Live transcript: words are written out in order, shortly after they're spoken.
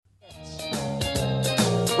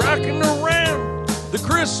rocking around the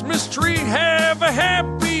Christmas tree. Have a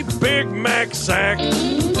happy Big Mac sack.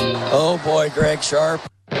 Oh boy, Greg Sharp.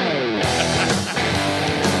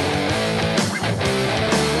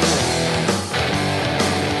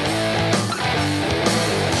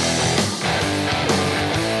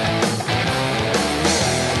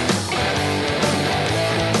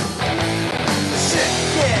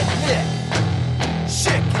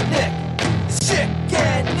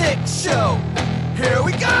 Show. Here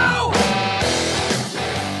we go.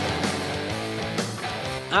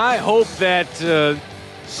 I hope that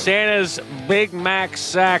Santa's Big Mac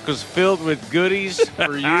sack was filled with goodies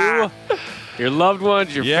for you, your loved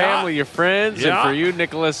ones, your family, your friends, and for you,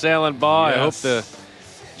 Nicholas Allen Baugh. Yes. I hope the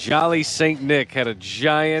Jolly Saint Nick had a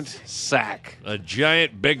giant sack. A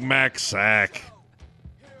giant Big Mac sack.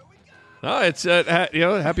 No, it's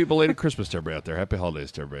happy belated Christmas to everybody out there. Happy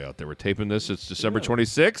holidays to everybody out there. We're taping this. It's December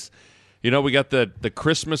 26th. You know, we got the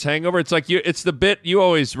Christmas hangover. It's like it's the bit you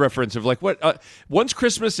always reference of like what once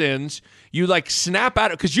Christmas ends, you like snap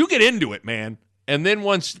out of because you get into it, man. And then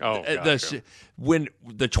once when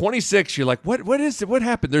the 26th, you're like, what is it? What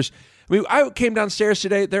happened? I came downstairs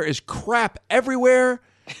today. There is crap everywhere.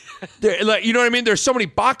 Like, you know what I mean? There's so many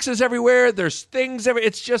boxes everywhere. There's things everywhere.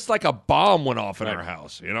 It's just like a bomb went off in our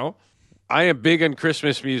house, you know? I am big on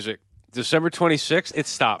Christmas music. December 26th, it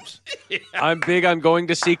stops. I'm big on going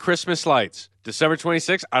to see Christmas lights. December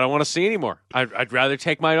 26th, I don't want to see anymore. I'd rather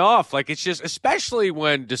take mine off. Like, it's just, especially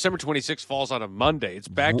when December 26th falls on a Monday. It's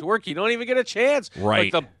back to work. You don't even get a chance.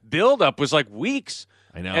 Right. Like, the buildup was like weeks.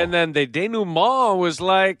 I know. And then the denouement was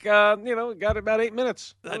like, got about 8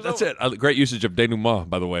 minutes. That's it. Great usage of denouement,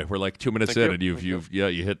 by the way. We're like 2 minutes Thank you. and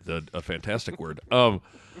you hit a fantastic word. No,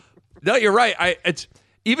 you're right. It's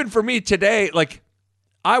even for me today, like,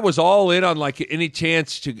 I was all in on like any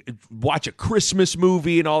chance to watch a Christmas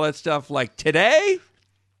movie and all that stuff. Like today,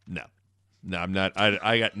 no, I'm not.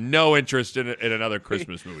 I got no interest in another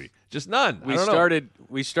Christmas movie. Just none. We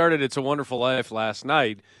started It's a Wonderful Life last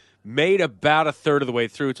night. Made about a third of the way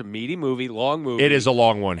through. It's a meaty movie, long movie. It is a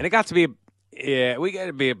long one, and it got to be we got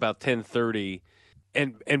to be about 10:30.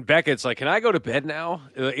 And Beckett's like, can I go to bed now?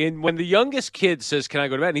 And when the youngest kid says, can I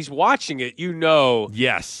go to bed? And he's watching it,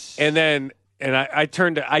 yes. And then I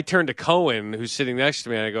turned to Cohen, who's sitting next to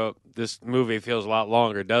me, and I go, this movie feels a lot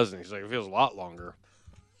longer, doesn't it? He's like, it feels a lot longer.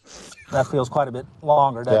 That feels quite a bit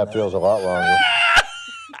longer, doesn't it? That feels a lot longer.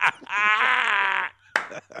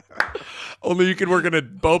 Only you can work in a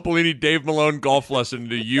Bo Pelini, Dave Malone golf lesson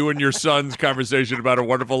to you and your son's conversation about A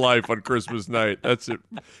Wonderful Life on Christmas night. That's it.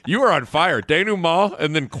 You are on fire. Denouement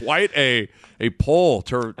and then quite a pull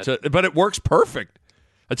but it works perfect.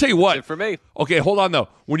 I tell you what. That's it for me. Okay, hold on though.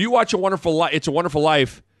 When you watch It's a Wonderful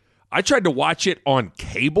Life, I tried to watch it on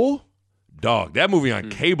cable. Dog, that movie on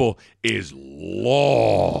cable is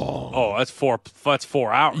long. Oh, that's 4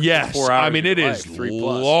 hours. Yes, 4 hours. I mean it is 3+.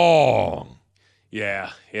 long.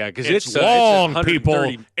 Yeah, because It's long, it's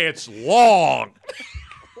people. It's long.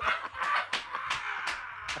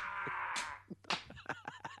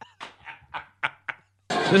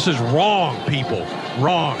 This is wrong, people.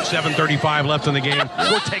 Wrong. 7:35 left in the game.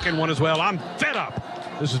 We're taking one as well. I'm fed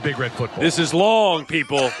up. This is Big Red Football. This is long,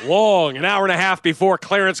 people. Long. An hour and a half before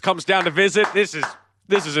Clarence comes down to visit. This is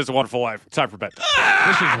It's a Wonderful Life. It's time for bed.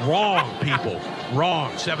 This is wrong, people.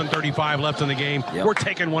 Wrong. 7:35 left in the game. Yep. We're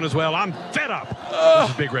taking one as well. I'm fed up. This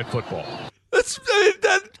is Big Red Football.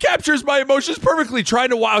 That captures my emotions perfectly.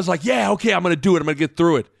 I was like, yeah, okay, I'm going to do it. I'm going to get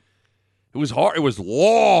through it. It was hard. It was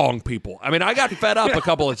long, people. I mean, I got fed up a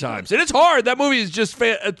couple of times. And it's hard. That movie is just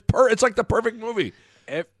it's like the perfect movie.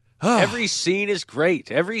 Every scene is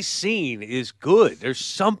great. Every scene is good. There's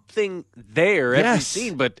something there every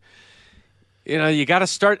scene, but you got to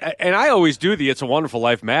start. And I always do the "It's a Wonderful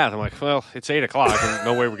Life" math. I'm like, well, it's 8:00, and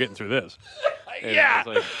no way we're getting through this. And it's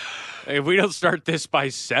like, if we don't start this by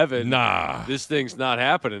 7, this thing's not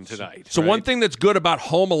happening tonight. So right? one thing that's good about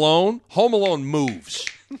Home Alone moves.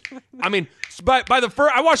 I mean, by the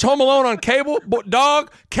first, I watched Home Alone on cable.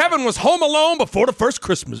 Dog, Kevin was home alone before the first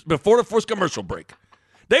commercial break.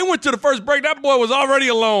 They went to the first break. That boy was already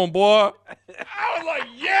alone, boy. I was like,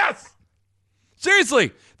 yes.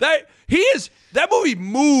 Seriously, that movie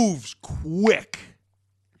moves quick.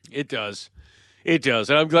 It does. It does.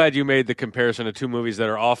 And I'm glad you made the comparison of two movies that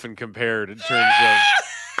are often compared in terms of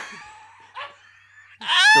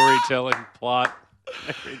storytelling, plot,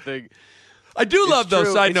 everything. I do love, though,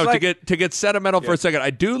 true. side It's note, like, to get sentimental for a second, I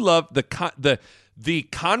do love the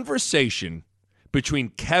conversation between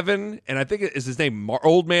Kevin and I think is his name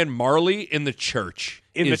Old Man Marley in the church.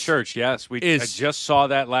 In the church, yes. I just saw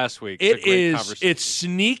that last week. It's a great conversation. It's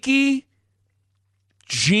sneaky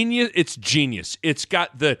genius. It's genius. It's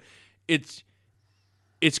got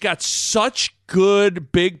such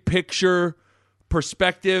good big picture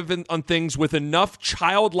perspective on things with enough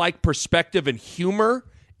childlike perspective and humor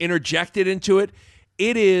interjected into it.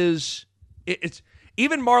 It's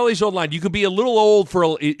even Marley's old line. You could be a little old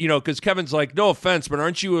for, because Kevin's like, no offense, but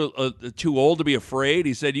aren't you too old to be afraid?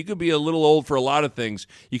 He said, you could be a little old for a lot of things.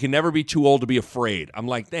 You can never be too old to be afraid. I'm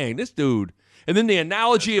like, dang, this dude. And then the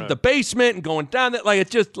analogy of the basement and going down that, like,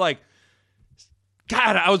 it's just like,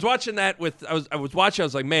 God, I was watching that I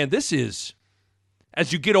was like, man, this is,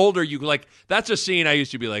 as you get older, you like, that's a scene I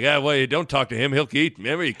used to be like, well, don't talk to him. He'll eat.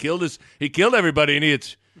 Remember, he killed everybody, and he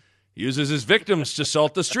uses his victims to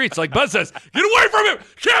salt the streets. Like Bud says, get away from him!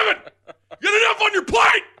 Kevin! Get enough on your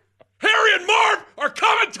plate! Harry and Marv are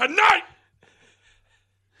coming tonight!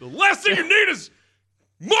 The last thing you need is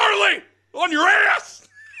Marley on your ass!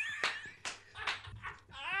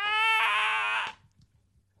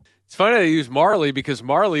 It's funny they use Marley because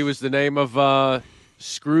Marley was the name of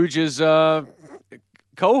Scrooge's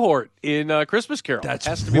cohort in Christmas Carol. That's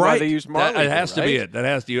has to be right. why they use Marley. It has to be it. That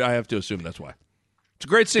has to. I have to assume that's why. It's a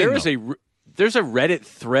great scene. There's a Reddit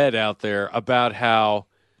thread out there about how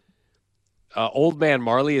Old Man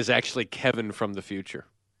Marley is actually Kevin from the future.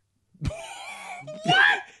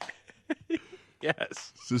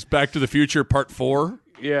 Yes. Is this Back to the Future Part 4?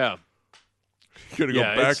 Yeah. You got to go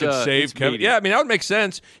back and save Kevin. Media. Yeah, I mean, that would make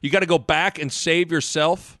sense. You got to go back and save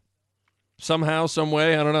yourself somehow, some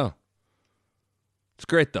way. I don't know. It's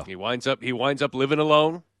great, though. He winds up living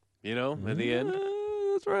alone, in the end.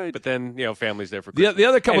 That's right. But then, family's there for Christmas. The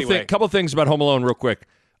other couple things about Home Alone real quick.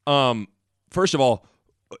 First of all,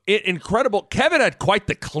 incredible. Kevin had quite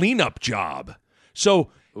the cleanup job. So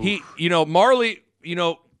Marley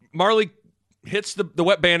hits the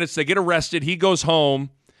wet bandits. They get arrested. He goes home.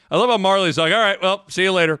 I love how Marley's like, all right, well, see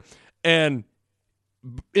you later. And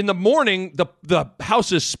in the morning, the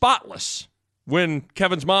house is spotless when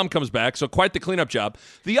Kevin's mom comes back. So quite the cleanup job.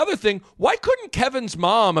 The other thing, why couldn't Kevin's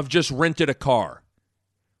mom have just rented a car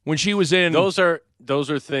when she was in? Those are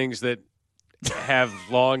things that have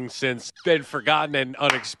long since been forgotten and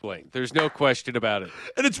unexplained. There's no question about it.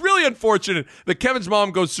 And it's really unfortunate that Kevin's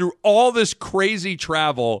mom goes through all this crazy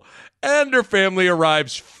travel and her family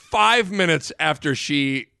arrives 5 minutes after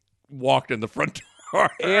she walked in the front door.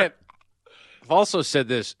 And I've also said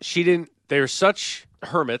this. They're such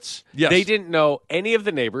hermits. Yes. They didn't know any of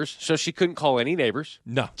the neighbors, so she couldn't call any neighbors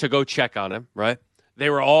to go check on him, right? They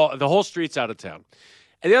were the whole street's out of town.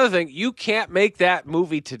 And the other thing, you can't make that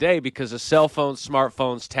movie today because of cell phones,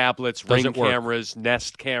 smartphones, tablets, Ring cameras,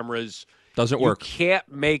 Nest cameras. Doesn't work. You can't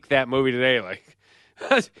make that movie today. Like,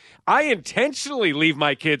 I intentionally leave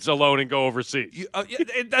my kids alone and go overseas.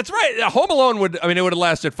 That's right. Home Alone it would have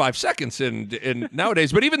lasted 5 seconds in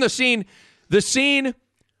nowadays. But even the scene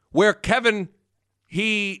where Kevin,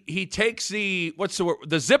 he takes the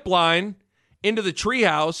zip line into the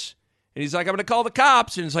treehouse, and he's like, I'm going to call the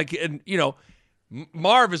cops. And it's like,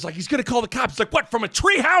 Marv is like, he's going to call the cops. It's like, what, from a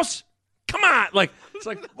treehouse? Come on. Like, it's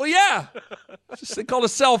like, well, yeah. It's just they called a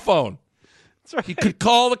cell phone. That's right. He could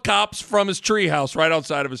call the cops from his treehouse right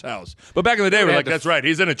outside of his house. But back in the day, we're like, that's right.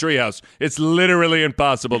 He's in a treehouse. It's literally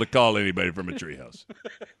impossible to call anybody from a treehouse.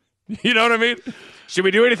 You know what I mean? Should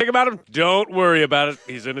we do anything about him? Don't worry about it.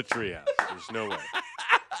 He's in a treehouse. There's no way.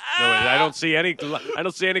 No way. I don't see any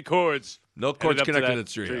cords. No cords connected to the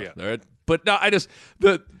treehouse. All right. But no,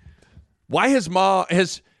 why his mom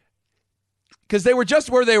has. Because they were just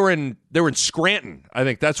where they were in Scranton. I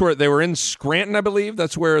think that's where they were in Scranton, I believe.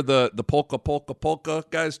 That's where the polka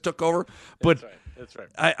guys took over. But that's right.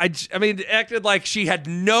 I mean, it acted like she had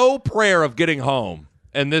no prayer of getting home.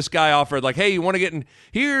 And this guy offered, like, hey, you want to get in?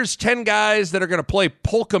 Here's 10 guys that are going to play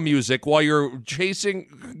polka music while you're trying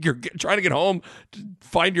to get home to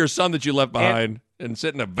find your son that you left behind and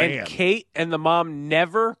sit in a van. And Kate and the mom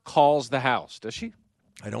never calls the house, does she?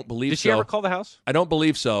 I don't believe so. Did she ever call the house? I don't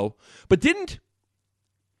believe so. But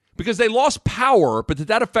because they lost power, but did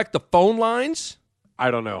that affect the phone lines?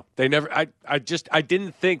 I don't know. They never, I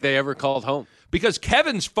didn't think they ever called home. Because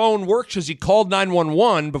Kevin's phone worked because he called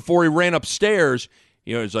 911 before he ran upstairs.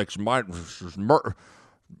 He's like,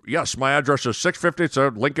 yes, my address is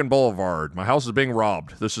 650 Lincoln Boulevard. My house is being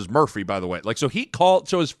robbed. This is Murphy, by the way. Like, so he called,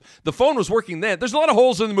 so the phone was working then. There's a lot of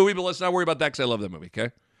holes in the movie, but let's not worry about that because I love that movie,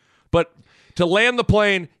 okay? But to land the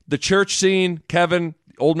plane, the church scene, Kevin,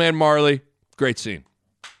 Old Man Marley, great scene.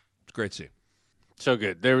 It's a great scene. So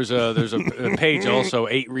good. There's a page also,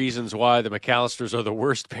 8 reasons why the McAllisters are the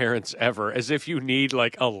worst parents ever. As if you need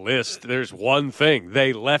like a list. There's one thing.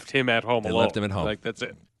 They left him at home alone. They left him at home. Like, that's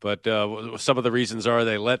it. But some of the reasons are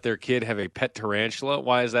they let their kid have a pet tarantula.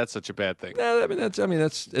 Why is that such a bad thing?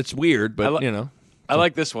 That's it's weird, but I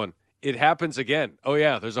like this one. It happens again. Oh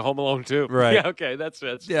yeah, there's a Home Alone 2. Right. Yeah. Okay. That's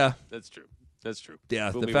true. That's true.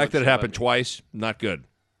 Yeah. Fool The me fact once, that it happened shame on me. twice, not good.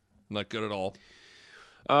 Not good at all.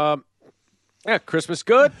 Yeah. Christmas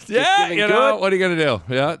good. Yeah, Thanksgiving good. what are you gonna do?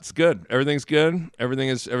 Yeah, it's good. Everything's good.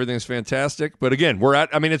 Everything's fantastic. But again, we're at.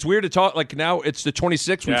 I mean, it's weird to talk. Like now, it's the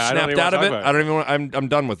 26th. We've Yeah, I don't snapped even out of wanna it. talk about it. I don't even. I'm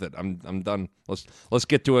done with it. I'm done. Let's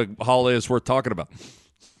get to a holiday that's worth talking about.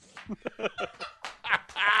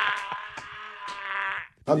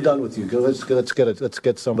 I'm done with you. Let's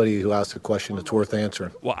get somebody who asks a question that's worth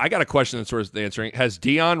answering. Well, I got a question that's worth answering. Has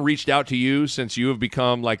Dion reached out to you since you have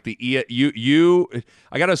become like the you?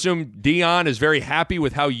 I got to assume Dion is very happy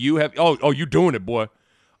with how you have. Oh, you doing it, boy.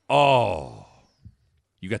 Oh,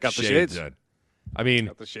 you got the shades on. I mean,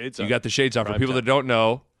 Got the shades you on. got the shades on. For Prime people time. that don't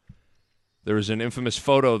know, there is an infamous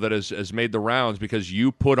photo that has made the rounds because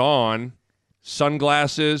you put on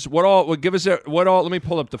sunglasses. What all? Well, give us a what all? Let me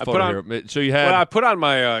pull up the photo here. So you had. Well, I put on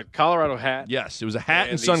my Colorado hat. Yes, it was a hat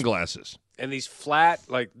and these- sunglasses. And these flat,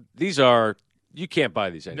 like these are, you can't buy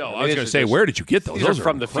these anymore. No, I I was mean, going to these say, are just- where did you get those? These Those are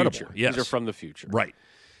from the incredible. future. Yes. These are from the future. Right.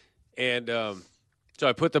 And so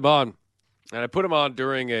I put them on, and I put them on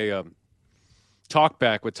during a talk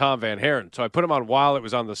back with Tom Van Haren. So I put them on while it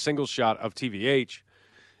was on the single shot of TVH,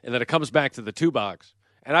 and then it comes back to the 2 box.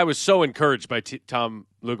 And I was so encouraged by Tom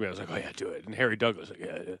Lugman. I was like, oh, yeah, do it. And Harry Douglas, like,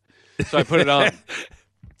 yeah. So I put it on.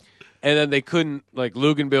 And then they couldn't, like,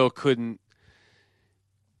 Luganbill couldn't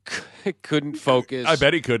focus. I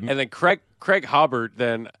bet he couldn't. And then Craig Hubbard,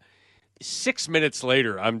 then 6 minutes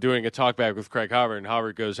later, I'm doing a talk back with Craig Hubbard, and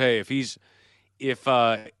Hubbard goes, hey,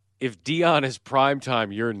 if Dion is prime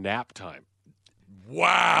time, you're nap time.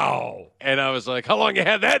 Wow. And I was like, how long you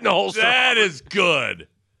had that in the holster? That is good.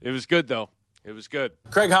 It was good, though. It was good.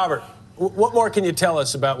 Craig Hubbard, what more can you tell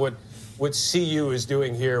us about what CU is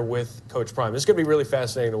doing here with Coach Prime? This is going to be really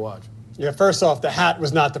fascinating to watch. Yeah, first off, the hat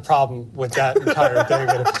was not the problem with that entire thing.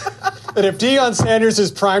 And if Deion Sanders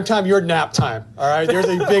is prime time, you're nap time. All right, there's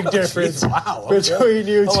a big difference between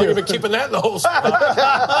you How long two. have you been keeping that in the whole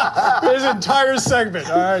spot? His entire segment.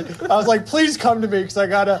 All right, I was like, please come to me because I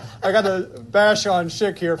gotta bash on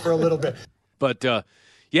Schick here for a little bit. But,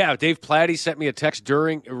 yeah, Dave Platty sent me a text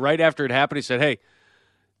right after it happened. He said, hey,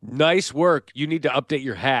 nice work. You need to update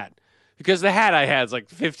your hat. Because the hat I had is like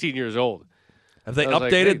 15 years old. Have they I was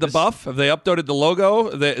like, updated hey, the this- buff? Have they updated the logo?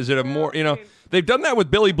 Is it a more, they've done that with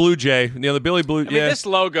Billy Blue Jay. The Billy Blue, I mean, this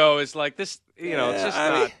logo is like this, it's just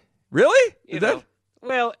not. Really? You Is that- know,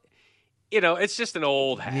 well, it's just an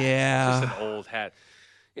old hat. Yeah. It's just an old hat.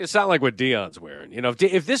 It's not like what Dion's wearing.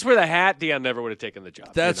 If this were the hat, Dion never would have taken the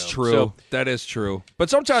job. That's true. So, That is true. But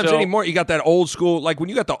sometimes So- anymore, you got that old school, like when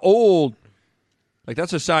you got the old, like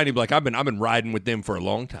that's a sign you'd be like, I've been riding with them for a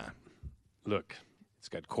long time. look, it's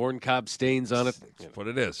got corn cob stains on it. That's what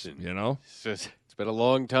it is, It's been a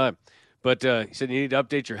long time. But he said, you need to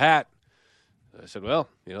update your hat. I said, well,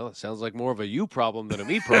 it sounds like more of a you problem than a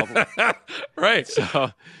me problem. Right.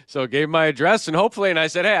 So I gave him my address, and hopefully, and I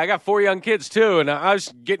said, hey, I got 4 young kids, too, and I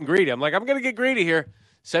was getting greedy. I'm like, I'm going to get greedy here.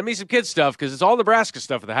 Send me some kids stuff, because it's all Nebraska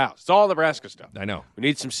stuff at the house. It's all Nebraska stuff. I know. We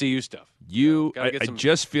need some CU stuff. I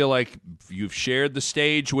just feel like you've shared the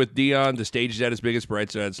stage with Dion. The stage is at its biggest,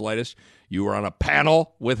 bright side, its lightest. You were on a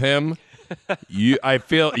panel with him. I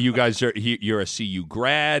feel you guys are. You're a CU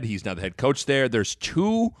grad. He's now the head coach there. There's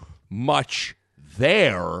too much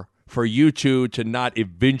there for you two to not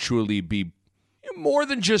eventually be more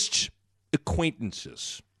than just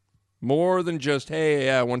acquaintances. More than just, hey,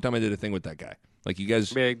 yeah, one time I did a thing with that guy. Like you guys.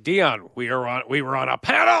 Dion, we were on a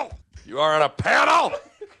panel. You are on a panel.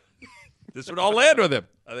 This would all land with him.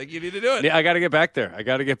 I think you need to do it. Yeah, I got to get back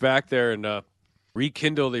there. And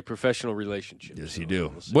rekindle the professional relationship. Yes, you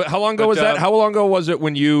do. How long ago was that? How long ago was it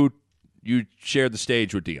when you shared the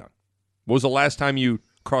stage with Dion? What was the last time you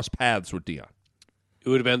crossed paths with Dion? It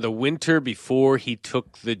would have been the winter before he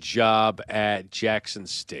took the job at Jackson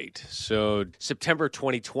State. So September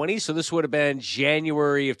 2020. So this would have been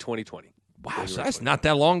January of 2020. Wow, so that's not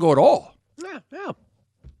that long ago at all. Yeah.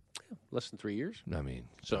 Less than 3 years. I mean,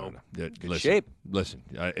 So, listen, shape. Listen,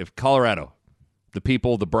 if Colorado, the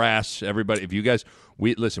people, the brass, everybody, if you guys,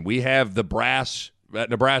 we have the brass at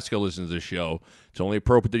Nebraska listens to this show. It's only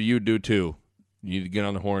appropriate that you do too. You need to get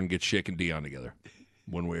on the horn and get Schick and Dion together,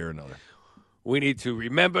 one way or another. We need to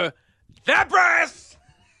remember that brass.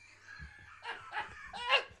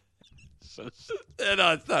 No,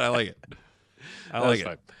 it's not. I like it. I like it.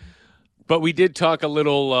 Fine. But we did talk a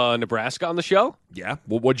little Nebraska on the show. Yeah.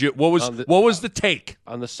 What was the take?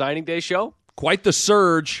 On the signing day show. Quite the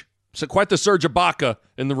surge So quite the Serge Ibaka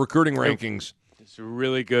in the recruiting rankings. It's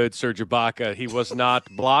really good, Serge Ibaka. He was not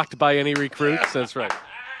blocked by any recruits. That's right.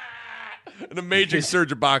 An amazing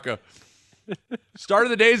Serge Ibaka. Started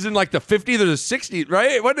the days in like the 50s or the 60s,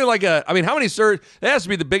 right? Wasn't it like how many Serge? That has to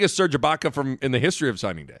be the biggest Serge Ibaka in the history of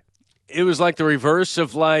signing day. It was like the reverse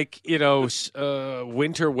of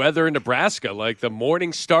winter weather in Nebraska. Like the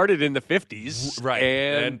morning started in the 50s, right,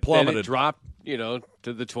 and plummeted. It dropped,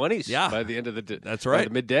 to the 20s by the end of the day. That's right, by the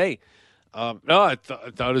midday. I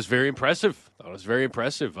thought it was very impressive.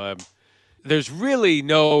 There's really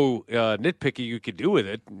no nitpicking you could do with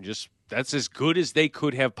it. That's as good as they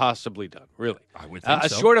could have possibly done, really. I would think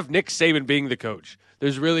so. Short of Nick Saban being the coach,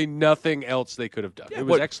 there's really nothing else they could have done. It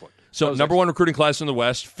was excellent. So number one recruiting class in the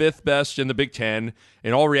West, fifth best in the Big Ten.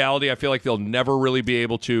 In all reality, I feel like they'll never really be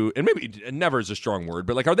able to, and maybe never is a strong word,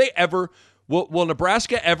 but are they ever, will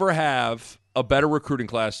Nebraska ever have a better recruiting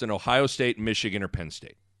class than Ohio State, Michigan, or Penn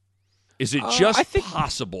State? Is it just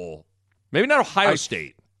possible? Maybe not Ohio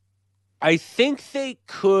State. I think they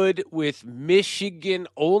could with Michigan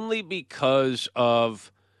only because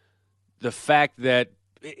of the fact that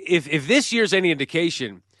if this year's any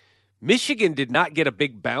indication, Michigan did not get a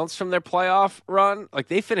big bounce from their playoff run. Like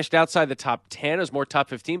they finished outside the top 10, it was more top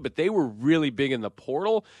 15, but they were really big in the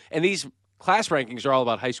portal. And these class rankings are all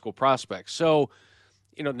about high school prospects. So,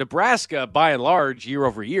 Nebraska, by and large, year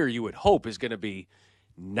over year, you would hope is going to be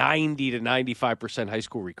 90 to 95% high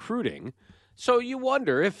school recruiting. So you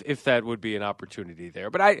wonder if that would be an opportunity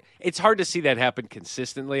there. But it's hard to see that happen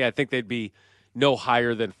consistently. I think they'd be no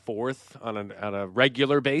higher than fourth on a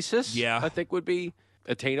regular basis. Yeah. I think would be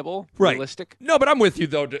attainable, right. Realistic. No, but I'm with you,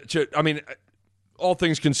 though. All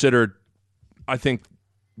things considered, I think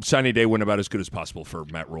signing day went about as good as possible for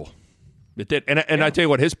Matt Rhule. It did. And I tell you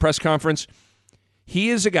what, his press conference, he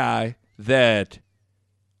is a guy that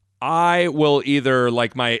I will either,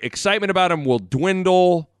 my excitement about him will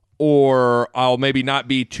dwindle, or I'll maybe not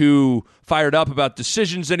be too fired up about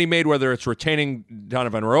decisions that he made, whether it's retaining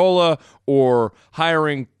Donovan Raiola or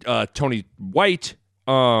hiring Tony White,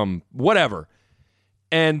 whatever.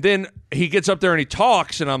 And then he gets up there and he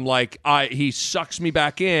talks, and I'm like, he sucks me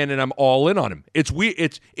back in, and I'm all in on him.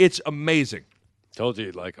 It's amazing. Told you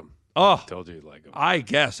you'd like him. Oh, told you you'd like him. I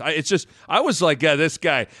guess. I was like, this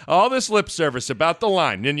guy, all this lip service about the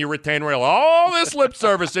line, then you retain Rail, all this lip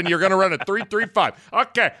service, and you're going to run a 3.35.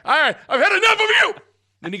 Okay, all right, I've had enough of you.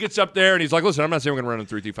 Then he gets up there, and he's like, listen, I'm not saying we're going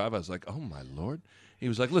to run a 3.35. I was like, oh, my Lord. He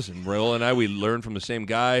was like, listen, Rail and I, we learned from the same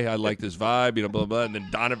guy. I like this vibe, blah, blah, blah. And then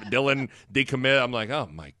Dylan decommit. I'm like, oh,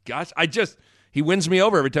 my gosh. He wins me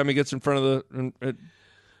over every time he gets in front of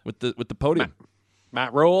with the podium.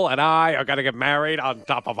 Matt Rhule and I are going to get married on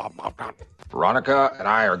top of a mountain. Veronica and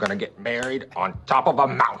I are going to get married on top of a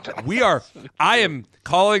mountain. I am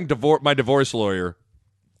calling my divorce lawyer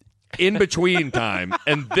in between time,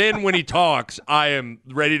 and then when he talks, I am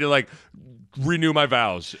ready to renew my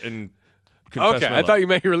vows and confess my love. I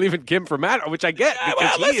thought you were leaving Kim for Matt, which I get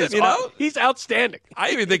because he's outstanding.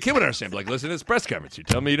 I even think Kim would understand. Listen to this press conference. You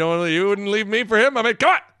tell me you wouldn't leave me for him? Come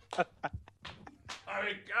on.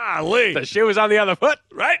 Golly. The shoe is on the other foot.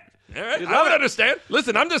 Right. All right. I would understand.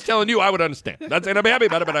 Listen, I'm just telling you I would understand. Not saying I'd be happy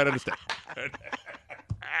about it, but I'd understand.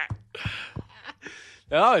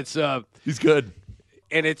 No, it's he's good.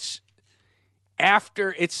 And it's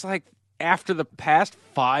after the past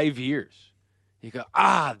 5 years. You go,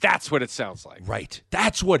 that's what it sounds like. Right.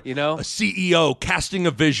 That's what a CEO casting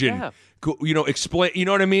a vision. Yeah. Explain, you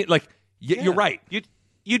know what I mean? You're right.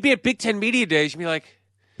 You'd be at Big Ten Media Days and be like,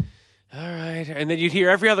 all right. And then you'd hear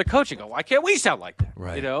every other coach and go, why can't we sound like that?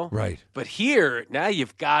 Right. Right. But here, now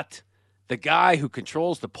you've got the guy who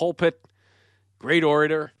controls the pulpit, great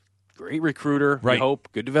orator, great recruiter, right. I hope,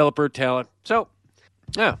 good developer, talent. So,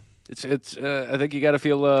 yeah, it's. I think you got to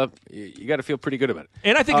feel pretty good about it.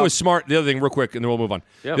 And I think it was smart. The other thing, real quick, and then we'll move on.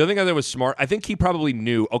 Yeah. The other thing I think was smart, I think he probably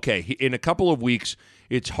knew, in a couple of weeks,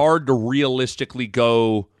 it's hard to realistically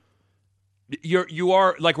go. You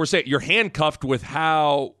are, like we're saying, you're handcuffed with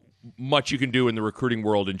how much you can do in the recruiting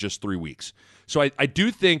world in just 3 weeks. So I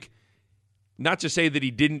do think, not to say that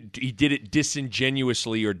he did it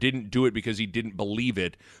disingenuously or didn't do it because he didn't believe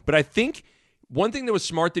it, but I think one thing that was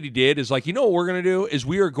smart that he did is what we're going to do is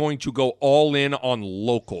we are going to go all in on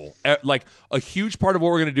local. A huge part of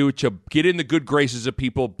what we're going to do to get in the good graces of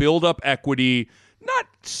people, build up equity, not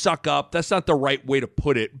suck up. That's not the right way to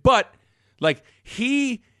put it. But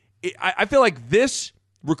I feel like this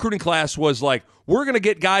recruiting class was we're going to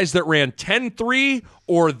get guys that ran 10.3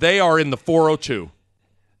 or they are in the 4.02.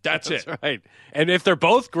 That's it. Right. And if they're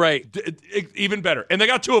both great, even better. And they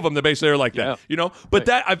got two of them that basically are like that, But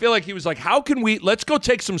that, I feel like he was like, let's go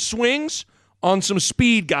take some swings on some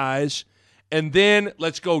speed guys, and then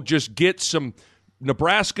let's go just get some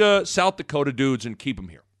Nebraska, South Dakota dudes and keep them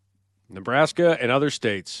here. Nebraska and other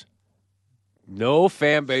states, no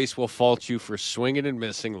fan base will fault you for swinging and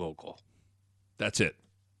missing local. That's it.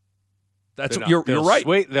 You're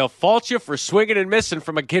right. They'll fault you for swinging and missing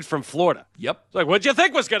from a kid from Florida. Yep. It's like, what'd you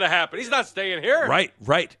think was going to happen? He's not staying here. Right.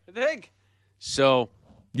 I think. So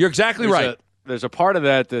you're exactly right. There's a part of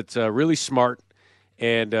that that's really smart.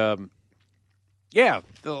 And, a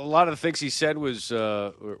lot of the things he said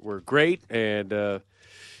were great, and got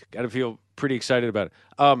to feel pretty excited about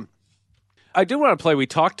it. I do want to play. We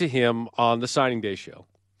talked to him on the signing day show.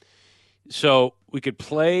 So we could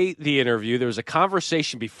play the interview. There was a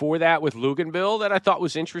conversation before that with Luganbill that I thought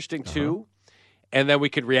was interesting too. And then we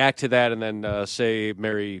could react to that and then say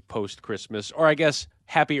Merry post-Christmas, or I guess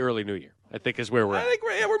Happy Early New Year, I think is where we're at. I think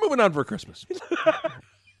we're moving on for Christmas.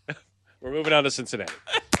 We're moving on to Cincinnati.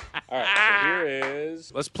 All right, so here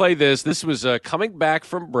is. Let's play this. This was coming back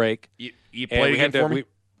from break. You play it again for me?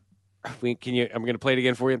 I'm going to play it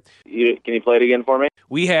again for you. Can you play it again for me?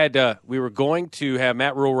 We were going to have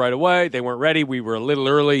Matt Rule right away. They weren't ready. We were a little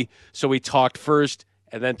early, so we talked first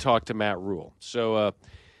and then talked to Matt Rule. So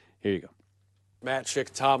here you go. Matt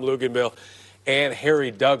Schick, Tom Luganbill, and Harry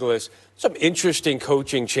Douglas. Some interesting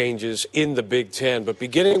coaching changes in the Big Ten, but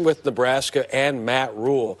beginning with Nebraska and Matt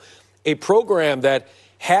Rule, a program that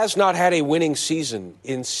has not had a winning season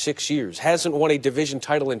in 6 years, hasn't won a division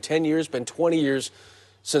title in 10 years, been 20 years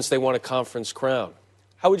since they won a conference crown.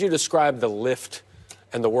 How would you describe the lift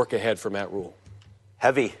and the work ahead for Matt Rule?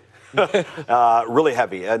 Heavy. Really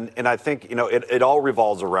heavy. And I think, it all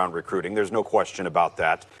revolves around recruiting. There's no question about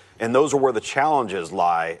that. And those are where the challenges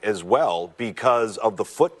lie as well because of the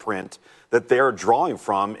footprint that they're drawing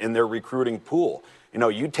from in their recruiting pool.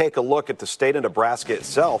 You take a look at the state of Nebraska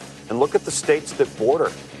itself and look at the states that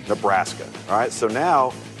border Nebraska. All right. So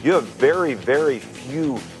now you have very, very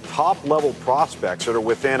few top-level prospects that are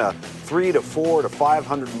within a 300 to 400 to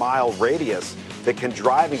 500-mile radius that can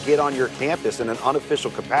drive and get on your campus in an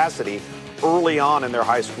unofficial capacity early on in their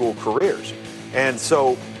high school careers. And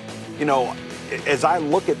so, as I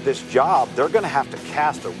look at this job, they're going to have to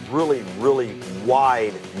cast a really, really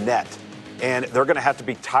wide net. And they're going to have to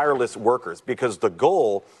be tireless workers because the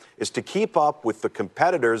goal is to keep up with the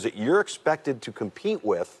competitors that you're expected to compete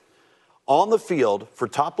with on the field for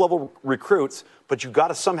top-level recruits, but you've got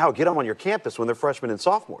to somehow get them on your campus when they're freshmen and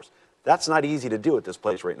sophomores. That's not easy to do at this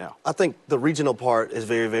place right now. I think the regional part is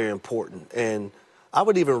very, very important. And I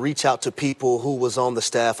would even reach out to people who was on the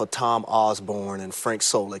staff of Tom Osborne and Frank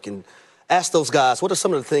Solich and ask those guys, what are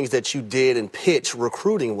some of the things that you did and pitch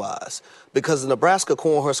recruiting-wise? Because the Nebraska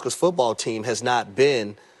Cornhuskers football team has not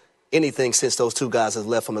been anything since those two guys have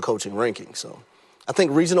left from the coaching ranking. So I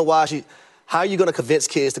think regional-wise, how are you going to convince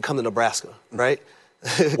kids to come to Nebraska, right?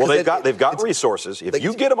 Well, they've got resources. If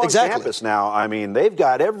you get them on campus now, they've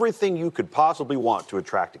got everything you could possibly want to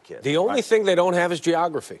attract a kid. The only thing they don't have is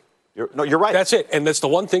geography. You're right. That's it, and that's the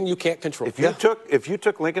one thing you can't control. If you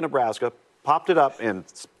took Lincoln, Nebraska, popped it up, and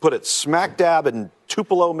put it smack dab in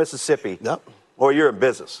Tupelo, Mississippi, well, you're in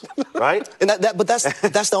business, right? But that's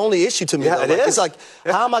the only issue to me. Yeah, though. It's like,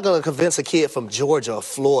 how am I going to convince a kid from Georgia,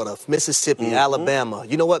 Florida, Mississippi, Alabama?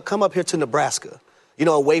 You know what? Come up here to Nebraska.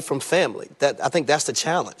 Away from family. I think that's the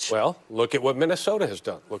challenge. Well, look at what Minnesota has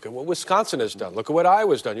done. Look at what Wisconsin has done. Look at what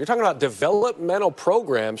Iowa's done. You're talking about developmental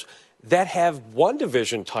programs that have won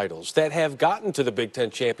division titles, that have gotten to the Big Ten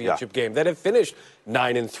championship game, that have finished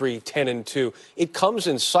 9-3, 10-2. It comes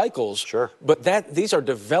in cycles. Sure. But these are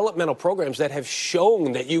developmental programs that have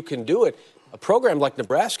shown that you can do it. A program like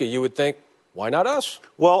Nebraska, you would think, why not us?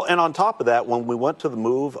 Well, and on top of that, when we went to the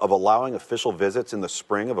move of allowing official visits in the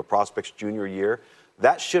spring of a prospect's junior year,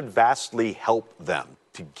 that should vastly help them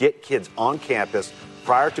to get kids on campus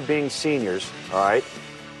prior to being seniors, all right,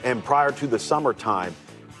 and prior to the summertime.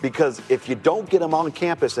 Because if you don't get them on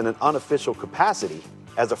campus in an unofficial capacity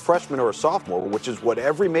as a freshman or a sophomore, which is what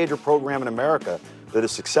every major program in America that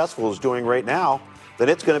is successful is doing right now, then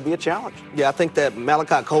it's going to be a challenge. Yeah, I think that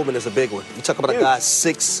Malachi Coleman is a big one. You talk about a guy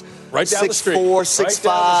 6'4",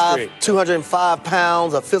 6'5", 205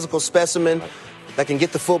 pounds, a physical specimen that can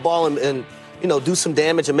get the football and do some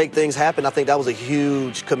damage and make things happen. I think that was a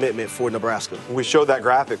huge commitment for Nebraska. We showed that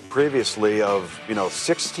graphic previously of,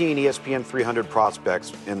 16 ESPN 300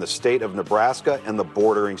 prospects in the state of Nebraska and the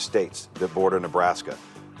bordering states that border Nebraska.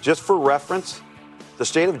 Just for reference, the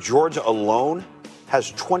state of Georgia alone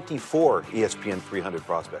has 24 ESPN 300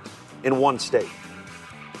 prospects in one state.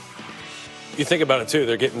 You think about it, too.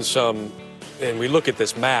 They're getting some, and we look at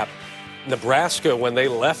this map, Nebraska, when they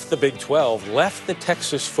left the Big 12, left the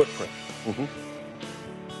Texas footprint.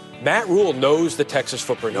 Matt Rule knows the Texas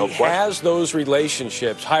footprint. He has those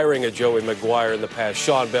relationships, hiring a Joey McGuire in the past,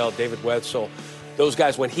 Sean Bell, David Wetzel. Those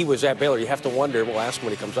guys, when he was at Baylor, you have to wonder, we'll ask him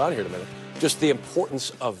when he comes on here in a minute, just the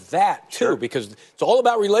importance of that, too, because it's all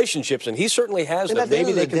about relationships, and he certainly has them.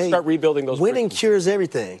 Maybe they can start rebuilding those. Winning cures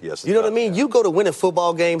everything. Yes, you know what I mean? You go to winning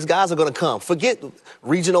football games, guys are going to come. Forget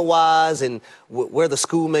regional-wise and where the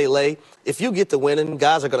school may lay. If you get to winning,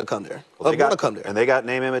 guys are going to come there. Well, they come there. And they got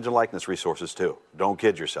name, image, and likeness resources, too. Don't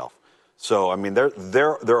kid yourself. So, I mean,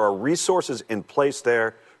 there are resources in place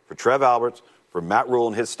there for Trev Alberts, for Matt Rule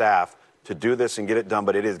and his staff, to do this and get it done,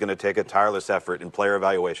 but it is going to take a tireless effort in player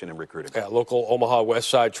evaluation and recruiting. Yeah, local Omaha West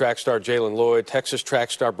Side track star Jalen Lloyd, Texas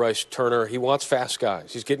track star Bryce Turner. He wants fast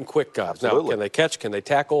guys. He's getting quick guys. Absolutely. Now, can they catch? Can they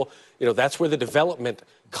tackle? You know, that's where the development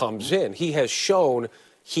comes in. He has shown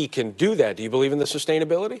he can do that. Do you believe in the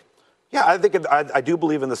sustainability? Yeah, I think I do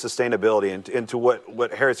believe in the sustainability and to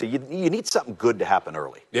what Harris said. You need something good to happen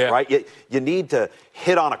early, right? You need to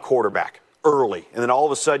hit on a quarterback early, and then all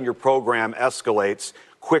of a sudden your program escalates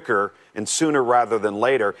quicker and sooner rather than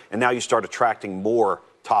later, and now you start attracting more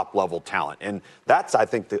top-level talent. And that's, I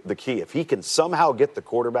think, the key. If he can somehow get the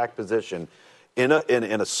quarterback position in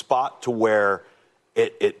a spot to where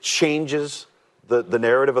it changes the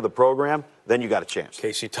narrative of the program, then you got a chance.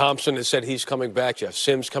 Casey Thompson has said he's coming back. Jeff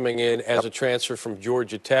Sims coming in as a transfer from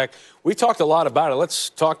Georgia Tech. We talked a lot about it. Let's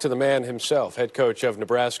talk to the man himself, head coach of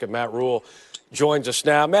Nebraska, Matt Rule, joins us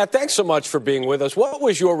now. Matt, thanks so much for being with us. What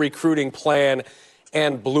was your recruiting plan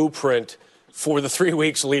and blueprint for the 3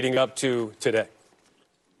 weeks leading up to today?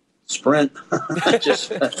 Sprint.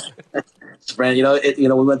 Just sprint. We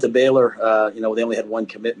went to Baylor. They only had one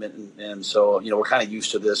commitment, and so we're kind of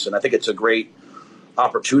used to this. And I think it's a great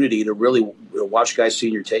opportunity to really watch guys see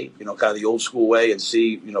your tape. Kind of the old school way, and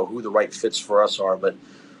see who the right fits for us are. But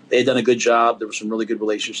they had done a good job. There were some really good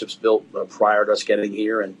relationships built prior to us getting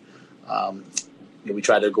here, and we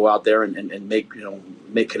tried to go out there and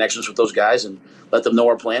make connections with those guys and let them know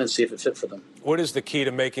our plan and see if it fit for them. What is the key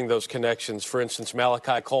to making those connections? For instance,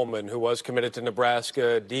 Malachi Coleman, who was committed to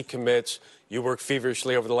Nebraska, decommits. You worked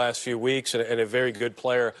feverishly over the last few weeks, and a very good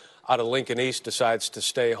player out of Lincoln East decides to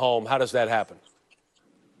stay home. How does that happen?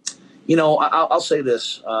 I'll say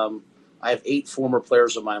this. I have 8 former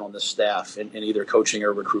players of mine on this staff in either coaching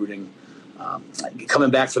or recruiting.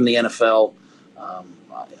 Coming back from the NFL,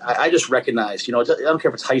 I just recognize, I don't care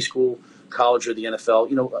if it's high school, college, or the NFL.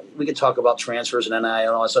 We can talk about transfers and NIL and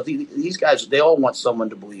all that stuff. These guys, they all want someone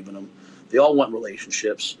to believe in them. They all want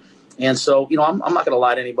relationships. And so, I'm not going to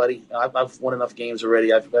lie to anybody. I've won enough games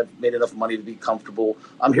already. I've made enough money to be comfortable.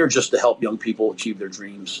 I'm here just to help young people achieve their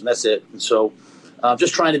dreams, and that's it. And so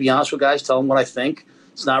just trying to be honest with guys, tell them what I think.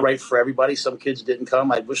 It's not right for everybody. Some kids didn't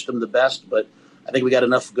come. I wish them the best, but I think we got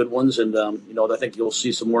enough good ones, and I think you'll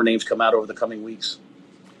see some more names come out over the coming weeks.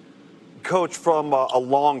 Coach, from a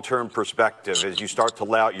long-term perspective, as you start to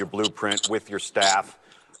lay out your blueprint with your staff,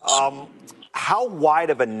 how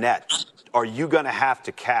wide of a net are you going to have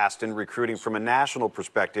to cast in recruiting from a national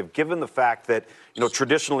perspective, given the fact that,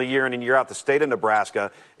 traditionally year in and year out, the state of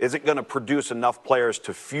Nebraska isn't going to produce enough players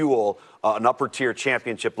to fuel an upper-tier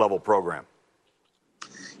championship-level program?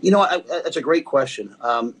 That's a great question.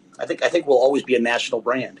 I think we'll always be a national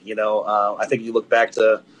brand. I think you look back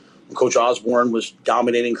to when Coach Osborne was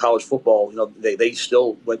dominating college football. They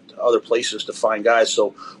still went to other places to find guys.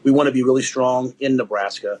 So we want to be really strong in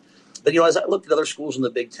Nebraska. But as I looked at other schools in the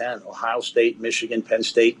Big Ten, Ohio State, Michigan, Penn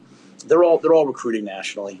State, they're all recruiting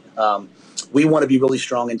nationally. We want to be really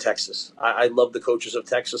strong in Texas. I love the coaches of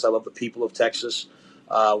Texas. I love the people of Texas.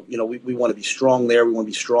 We want to be strong there. We want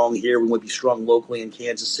to be strong here. We want to be strong locally in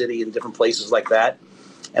Kansas City and different places like that.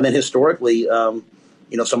 And then historically,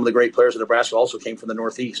 some of the great players in Nebraska also came from the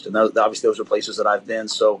Northeast. And obviously those are places that I've been.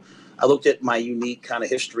 So I looked at my unique kind of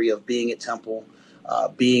history of being at Temple,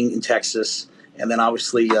 being in Texas, and then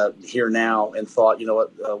obviously here now, and thought,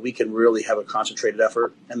 we can really have a concentrated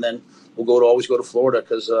effort. And then we'll always go to Florida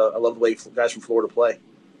because I love the way guys from Florida play.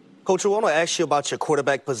 Coach, I want to ask you about your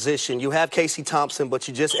quarterback position. You have Casey Thompson, but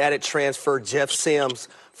you just added transfer Jeff Sims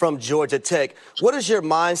from Georgia Tech. What is your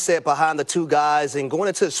mindset behind the two guys? And going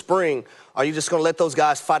into the spring, are you just going to let those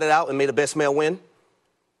guys fight it out and may the best man win?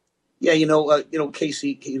 Yeah,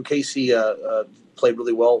 Casey played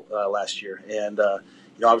really well last year, and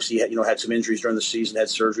obviously had some injuries during the season, had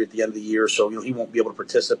surgery at the end of the year, so he won't be able to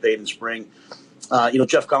participate in spring.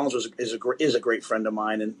 Jeff Collins is a great friend of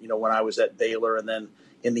mine, and when I was at Baylor and then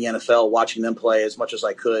in the NFL, watching them play as much as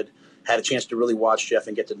I could, had a chance to really watch Jeff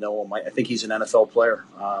and get to know him. I think he's an NFL player.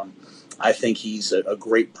 I think he's a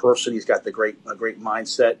great person. He's got a great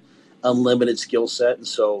mindset, unlimited skill set, and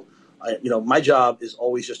so my job is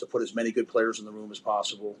always just to put as many good players in the room as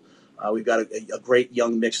possible. We've got a great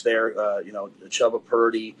young mix there. Chuba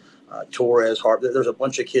Purdy, Torres, Harper. There's a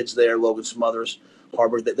bunch of kids there. Logan Smothers,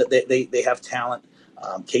 Harburg. They have talent.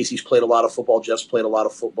 Casey's played a lot of football. Jeff's played a lot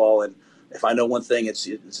of football. And if I know one thing,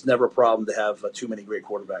 it's never a problem to have too many great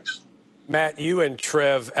quarterbacks. Matt, you and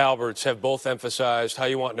Trev Alberts have both emphasized how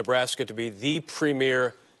you want Nebraska to be the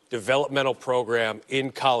premier developmental program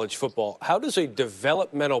in college football. How does a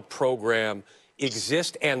developmental program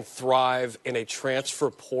exist and thrive in a transfer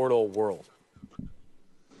portal world?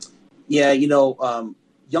 Yeah,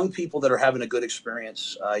 young people that are having a good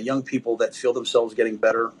experience, young people that feel themselves getting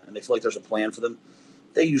better and they feel like there's a plan for them,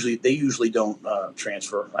 they usually don't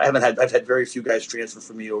transfer. I've had very few guys transfer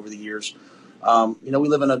from me over the years. We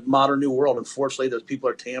live in a modern new world. Unfortunately, there's people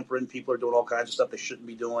are tampering, people are doing all kinds of stuff they shouldn't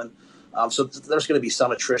be doing. So there's going to be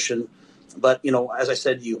some attrition. But as I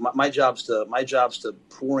said to you, my job's to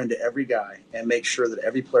pour into every guy and make sure that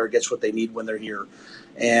every player gets what they need when they're here.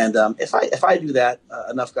 And if I do that,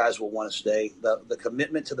 enough guys will want to stay. The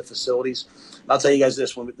commitment to the facilities. I'll tell you guys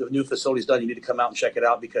this: when the new facility's done, you need to come out and check it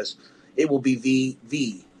out because it will be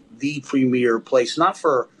the premier place, not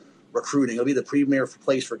for recruiting. It'll be the premier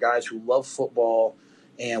place for guys who love football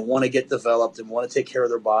and want to get developed and want to take care of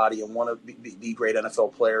their body and want to be great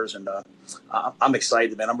NFL players. And I'm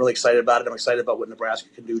excited, man. I'm really excited about it. I'm excited about what Nebraska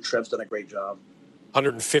can do. Trev's done a great job.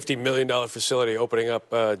 $150 million facility opening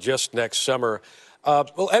up just next summer.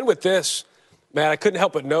 We'll end with this. Matt, I couldn't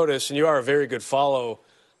help but notice, and you are a very good follow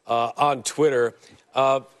on Twitter.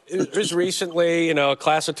 There's recently, a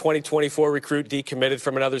class of 2024 recruit decommitted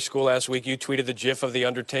from another school last week. You tweeted the gif of the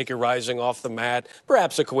Undertaker rising off the mat.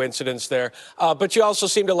 Perhaps a coincidence there. But you also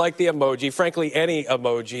seem to like the emoji. Frankly, any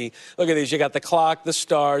emoji. Look at these. You got the clock, the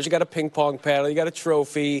stars. You got a ping pong paddle. You got a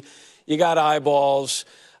trophy. You got eyeballs.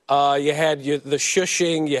 You had the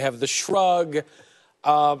shushing. You have the shrug.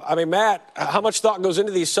 Matt, how much thought goes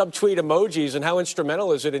into these subtweet emojis, and how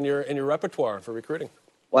instrumental is it in your repertoire for recruiting?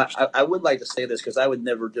 Well, I would like to say this because I would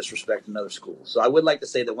never disrespect another school. So I would like to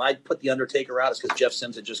say that when I put the Undertaker out, it's because Jeff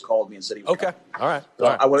Sims had just called me and said he was okay. All right. So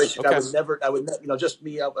I would never, just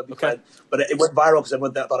me. I'd be fine. But it went viral because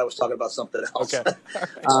everyone thought I was talking about something else. Okay.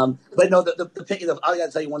 But no, I got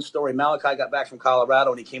to tell you one story. Malachi got back from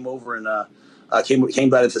Colorado and he came over and came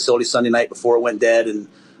by the facility Sunday night before it went dead, and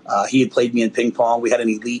he had played me in ping pong. We had an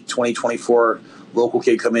elite 2024 local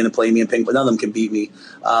kid come in and play me in ping pong. None of them can beat me.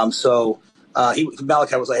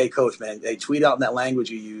 Malachi was like, "Hey, coach, man, hey, tweet out in that language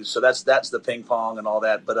you use." So that's the ping pong and all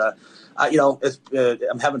that. But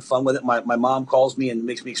I'm having fun with it. My mom calls me and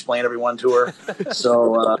makes me explain everyone to her.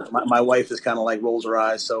 So my wife is kind of like rolls her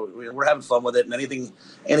eyes. So we're having fun with it, and anything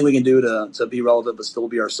we can do to be relevant but still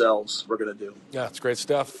be ourselves, we're going to do. Yeah, it's great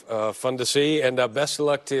stuff. Fun to see, and best of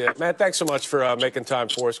luck to you, Matt. Thanks so much for making time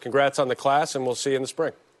for us. Congrats on the class, and we'll see you in the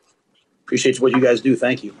spring. Appreciate what you guys do.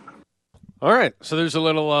 Thank you. All right, so there's a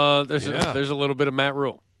little there's a little bit of Matt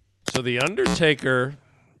Rule. So the Undertaker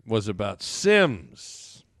was about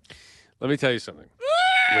Sims. Let me tell you something.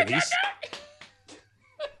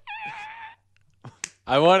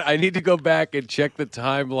 I need to go back and check the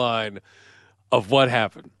timeline of what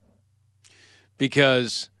happened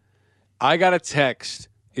because I got a text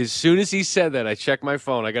as soon as he said that. I checked my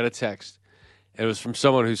phone. I got a text, and it was from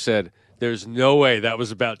someone who said, "There's no way that was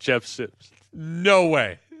about Jeff Sims. No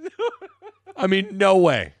way." No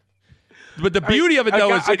way. But the beauty of it,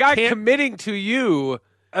 though, is a guy committing to you,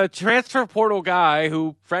 a transfer portal guy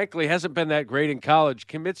who, frankly, hasn't been that great in college,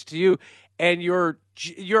 commits to you, and you're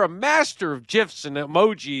a master of GIFs and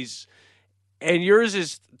emojis, and yours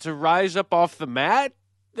is to rise up off the mat?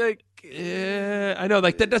 I know,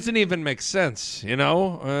 that doesn't even make sense,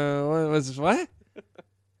 what?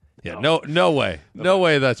 Yeah, no way. No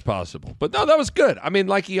way that's possible. But no, that was good.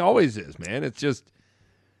 Like he always is, man. It's just,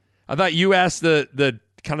 I thought you asked the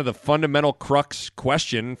kind of the fundamental crux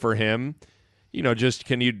question for him. Can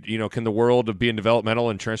the world of being developmental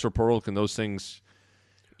and transfer portal, can those things,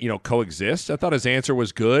 coexist? I thought his answer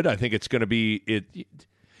was good. I think it's going to be it.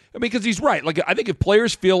 Because he's right. I think if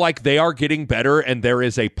players feel like they are getting better and there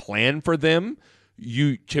is a plan for them,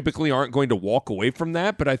 you typically aren't going to walk away from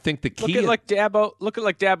that. But I think the key, look at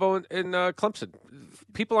Dabo in Clemson.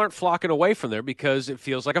 People aren't flocking away from there because it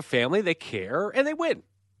feels like a family. They care and they win.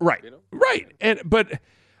 Right, right. But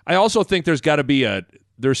I also think there's got to be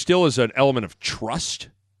there still is an element of trust.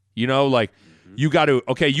 You got to,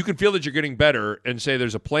 you can feel that you're getting better and say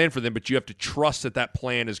there's a plan for them, but you have to trust that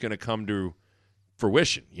plan is going to come to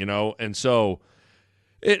fruition, And so,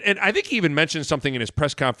 and I think he even mentioned something in his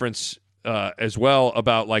press conference as well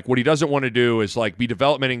about what he doesn't want to do is be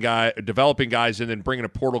developing guys and then bringing a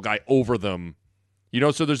portal guy over them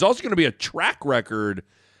So there's also going to be a track record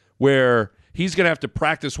where he's going to have to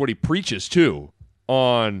practice what he preaches too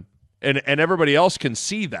and everybody else can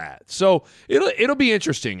see that. So it'll be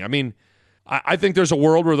interesting. I mean, I think there's a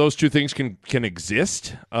world where those two things can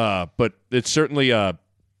exist, but it's certainly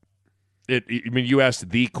you asked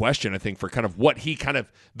the question, I think, for kind of what he kind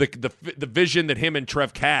of the vision that him and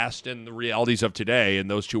Trev cast and the realities of today and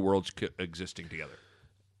those two worlds existing together.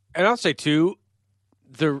 And I'll say too,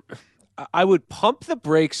 I would pump the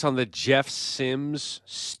brakes on the Jeff Sims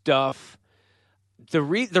stuff. The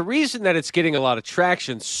reason that it's getting a lot of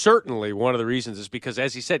traction, certainly one of the reasons, is because,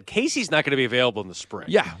 as he said, Casey's not going to be available in the spring.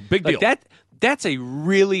 Yeah, big deal. That's a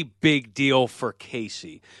really big deal for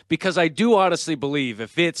Casey, because I do honestly believe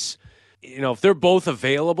if they're both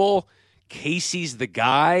available, Casey's the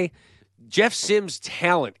guy. Jeff Sims'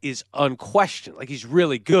 talent is unquestioned. Like, he's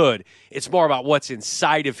really good. It's more about what's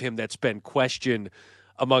inside of him that's been questioned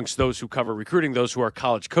amongst those who cover recruiting, those who are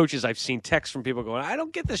college coaches. I've seen texts from people going, I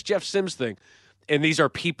don't get this Jeff Sims thing. And these are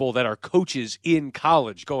people that are coaches in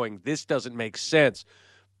college going, this doesn't make sense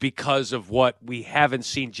because of what we haven't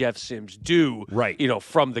seen Jeff Sims do. Right.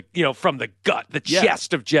 From the gut, the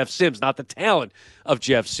chest of Jeff Sims, not the talent of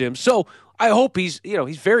Jeff Sims. So I hope he's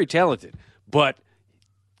very talented. But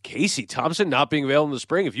Casey Thompson not being available in the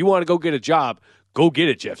spring, if you want to go get a job, go get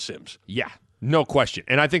it, Jeff Sims. Yeah, no question.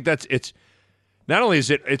 And I think it's not only is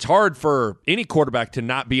it's hard for any quarterback to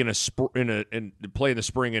not be and play in the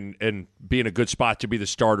spring and be in a good spot to be the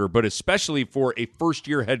starter, but especially for a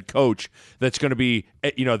first-year head coach that's going to be,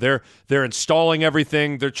 they're installing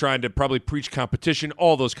everything, they're trying to probably preach competition,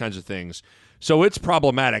 all those kinds of things. So it's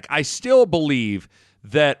problematic. I still believe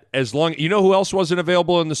that who else wasn't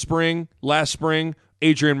available in the last spring?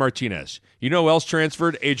 Adrian Martinez. You know who else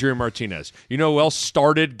transferred? Adrian Martinez. You know who else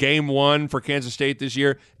started game 1 for Kansas State this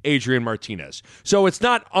year? Adrian Martinez. So it's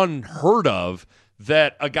not unheard of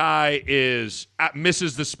that a guy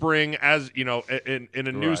misses the spring as in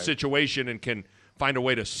a new situation and can find a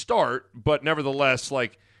way to start. But nevertheless,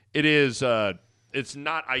 it is it's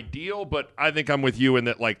not ideal. But I think I'm with you in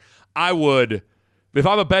that I would, if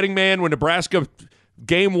I'm a betting man, when Nebraska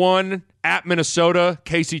game 1 at Minnesota,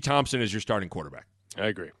 Casey Thompson is your starting quarterback. I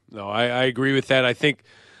agree. No, I agree with that. I think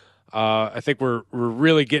we're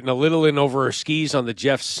really getting a little in over our skis on the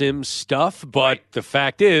Jeff Sims stuff, but the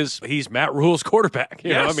fact is he's Matt Rule's quarterback.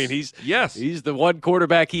 You know, I mean, he's the one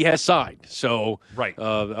quarterback he has signed. So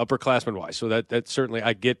upperclassman wise. So that certainly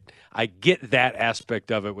I get that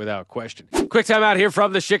aspect of it without question. Quick time out here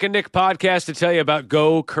from the Schick and Nick podcast to tell you about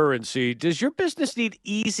Go Currency. Does your business need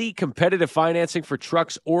easy, competitive financing for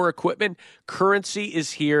trucks or equipment? Currency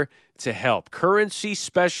is here to help. Currency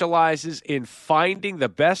specializes in finding the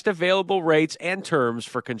best available rates and terms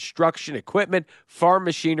for construction equipment, farm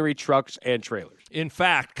machinery, trucks, and trailers. In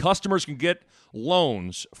fact, customers can get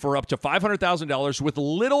loans for up to $500,000 with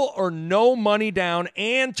little or no money down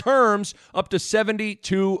and terms up to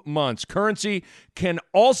 72 months. Currency can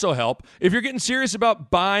also help if you're getting serious about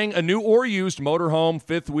buying a new or used motorhome,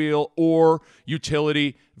 fifth wheel, or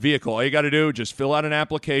utility vehicle. All you got to do, just fill out an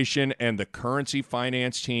application and the Currency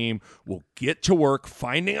Finance team will get to work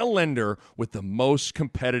finding a lender with the most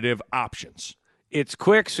competitive options. It's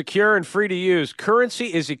quick, secure, and free to use.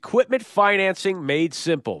 Currency is equipment financing made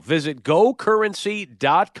simple. Visit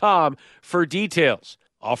gocurrency.com for details.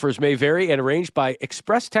 Offers may vary and arranged by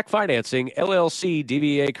Express Tech Financing, LLC,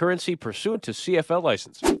 DBA Currency, pursuant to CFL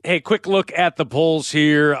license. Hey, quick look at the polls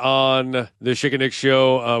here on the Schick and Nick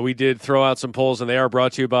Show. We did throw out some polls, and they are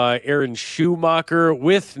brought to you by Erin Schumacher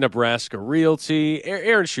with Nebraska Realty.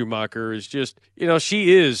 Erin Schumacher is just,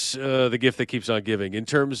 she is the gift that keeps on giving in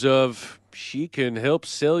terms of she can help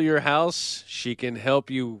sell your house. She can help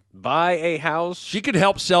you buy a house. She could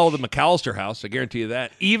help sell the McAllister house, I guarantee you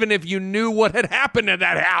that, even if you knew what had happened to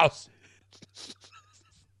that house.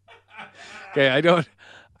 Okay, I don't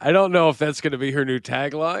know if that's going to be her new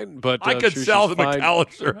tagline, but I could sell the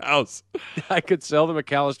McAllister house. I could sell the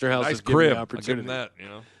McAllister house. Nice crib. Opportunity. I'll give him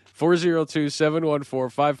that,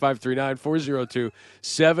 402-714-5539,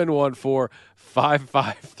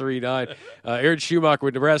 402-714-5539. Erin Schumacher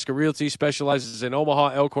with Nebraska Realty specializes in Omaha,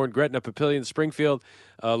 Elkhorn, Gretna, Papillion, Springfield,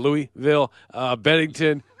 Louisville,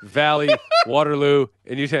 Bennington, Valley, Waterloo,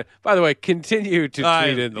 and Utah. By the way, continue to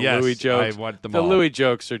tweet in the Louis jokes. I want them the all. Louis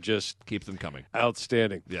jokes are just keep them coming.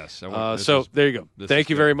 Outstanding. Yes. There you go.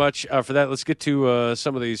 Thank you very much for that. Let's get to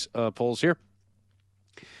some of these polls here.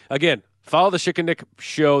 Again, follow the Schick and Nick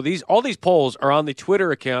Show. All these polls are on the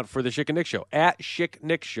Twitter account for the Schick and Nick Show, at Schick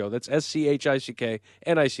Nick Show. That's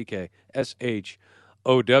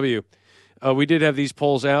SCHICKNICKSHOW. We did have these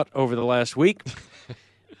polls out over the last week.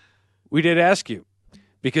 We did ask you,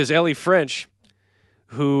 because Ellie French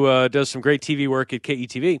who does some great TV work at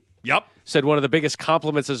KETV. Yep. Said one of the biggest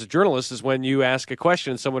compliments as a journalist is when you ask a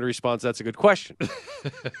question and someone responds, "That's a good question."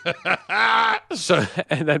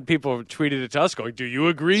 And then people tweeted it to us going, "Do you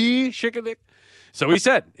agree, Schickeneck?" So he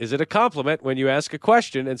said, "Is it a compliment when you ask a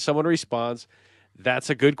question and someone responds,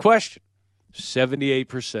 'That's a good question'?"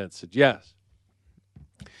 78% said yes.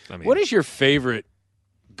 What is your favorite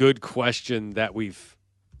good question that we've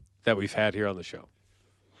had here on the show?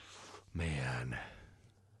 Man.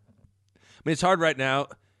 I mean, it's hard right now.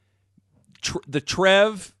 The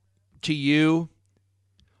Trev to you,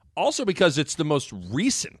 also because it's the most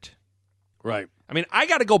recent. Right. I mean, I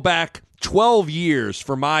got to go back 12 years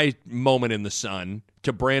for my moment in the sun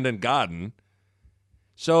to Brandon Gaudin.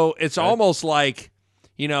 So it's almost like,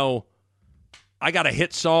 I got a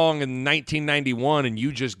hit song in 1991 and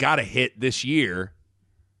you just got a hit this year.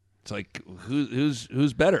 It's like,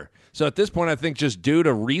 who's better? So at this point, I think just due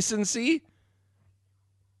to recency,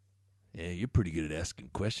 yeah, you're pretty good at asking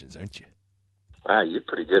questions, aren't you? Wow, you're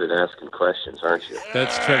pretty good at asking questions, aren't you?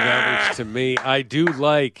 That's Trev Alberts to me. I do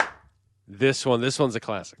like this one. This one's a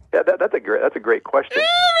classic. Yeah, that's a great question.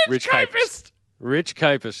 Rich Kuipers. Rich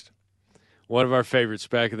Kuipers. One of our favorites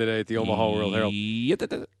back in the day at the Omaha World Herald. Yeah,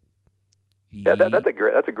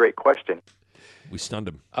 that's a great question. We stunned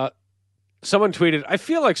him. Someone tweeted, "I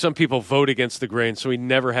feel like some people vote against the grain, so we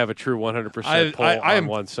never have a true 100% poll on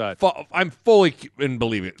one side." I'm fully in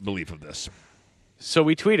belief of this. So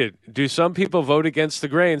we tweeted, "Do some people vote against the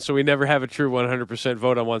grain, so we never have a true 100%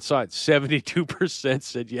 vote on one side?" 72%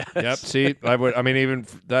 said yes. Yep. See, even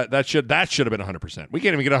that should have been 100%. We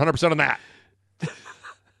can't even get 100% on that.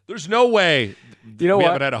 There's no way. We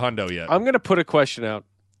haven't had a hundo yet. I'm going to put a question out.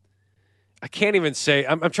 I can't even say.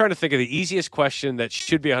 I'm trying to think of the easiest question that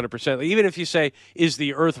should be 100%. Even if you say, "Is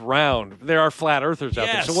the Earth round?" There are flat earthers out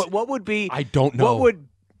there. So what would be? I don't know.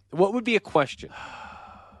 What would be a question?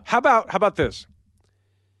 How about this?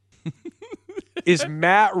 Is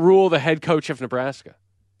Matt Rule the head coach of Nebraska?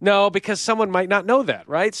 No, because someone might not know that,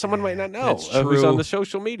 right? Someone might not know who's on the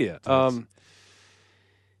social media.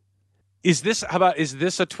 Is this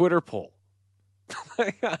a Twitter poll?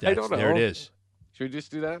 I don't know. There it is. Should we just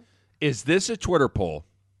do that? Is this a Twitter poll?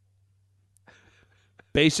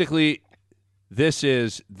 Basically, this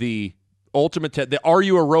is the ultimate test. The "Are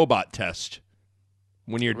you a robot?" test.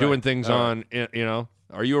 When you're doing things on,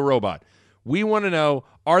 are you a robot? We want to know: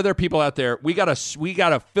 are there people out there? We gotta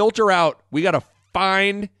filter out. We gotta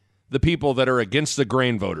find the people that are against the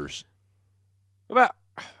grain voters. Well,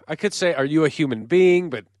 I could say, "Are you a human being?"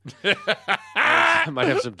 But I might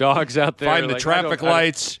have some dogs out there. Find the traffic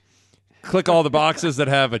lights. Click all the boxes that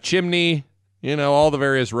have a chimney. All the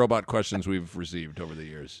various robot questions we've received over the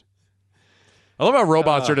years. I love how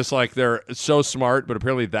robots are just like, they're so smart, but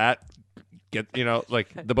apparently that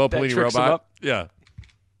like the Bo Pelini robot. Yeah.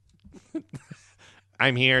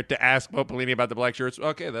 I'm here to ask Bo Pelini about the black shirts.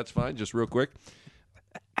 Okay, that's fine. Just real quick.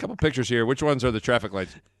 A couple pictures here. Which ones are the traffic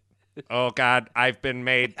lights? Oh, God, I've been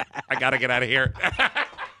made. I got to get out of here.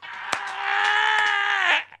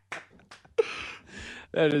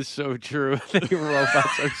 That is so true. The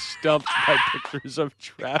robots are stumped by pictures of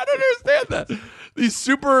traffic. I don't understand that. These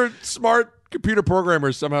super smart computer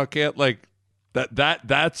programmers somehow can't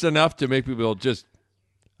that's enough to make people just,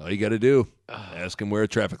 all you got to do, ask them where a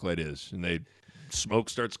traffic light is, and smoke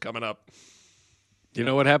starts coming up. You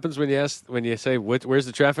know what happens when you say, "Where's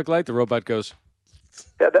the traffic light?" The robot goes.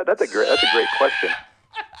 Yeah, that's a great question.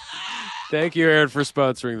 Thank you, Aaron, for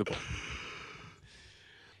sponsoring the poll.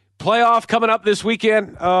 Playoff coming up this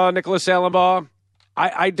weekend, Nicholas Allenbaugh.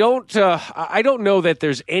 I don't know that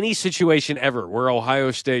there's any situation ever where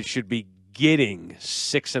Ohio State should be getting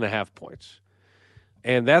 6.5 points,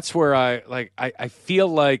 and that's where I feel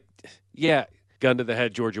like, yeah, gun to the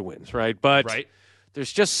head, Georgia wins, right? But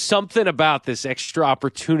there's just something about this extra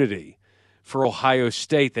opportunity for Ohio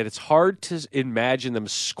State that it's hard to imagine them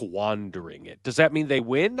squandering it. Does that mean they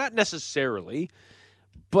win? Not necessarily,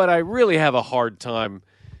 but I really have a hard time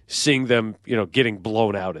seeing them, getting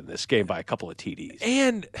blown out in this game by a couple of TDs.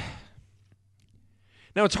 And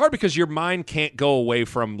now it's hard because your mind can't go away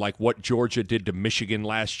from what Georgia did to Michigan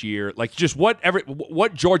last year, just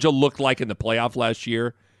what Georgia looked like in the playoff last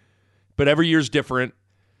year. But every year's different.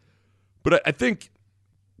 But I think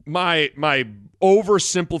my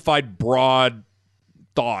oversimplified broad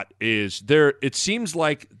thought is it seems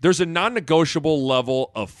like there's a non-negotiable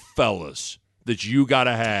level of fellas that you got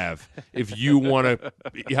to have if you want to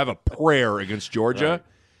have a prayer against Georgia.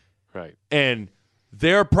 Right. And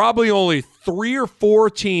there are probably only 3 or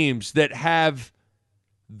 4 teams that have,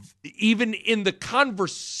 even in the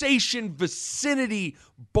conversation vicinity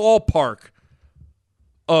ballpark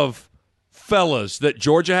of fellas that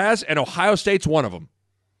Georgia has, and Ohio State's one of them.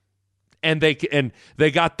 And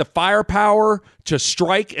they got the firepower to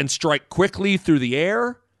strike and strike quickly through the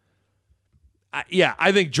air.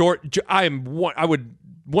 I think Georgia. I would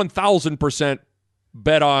 1,000%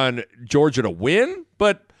 bet on Georgia to win.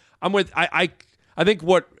 But I'm with. I think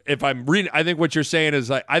what if I'm reading. I think what you're saying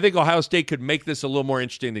is I think Ohio State could make this a little more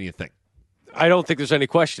interesting than you think. I don't think there's any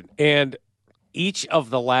question. And each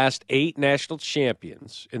of the last 8 national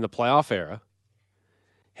champions in the playoff era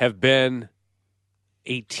have been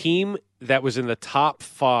a team that was in the top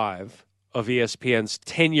 5 of ESPN's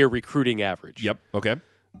 10-year recruiting average. Yep.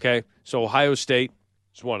 Okay. So Ohio State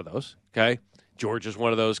is one of those. Okay. Georgia's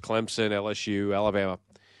one of those. Clemson, LSU, Alabama.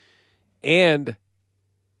 And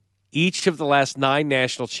each of the last 9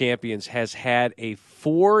 national champions has had a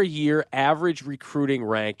 4-year average recruiting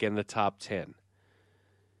rank in the top 10.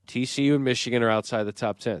 TCU and Michigan are outside the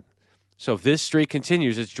top 10. So if this streak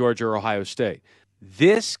continues, it's Georgia or Ohio State.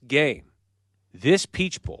 This game, this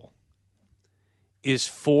Peach Bowl, is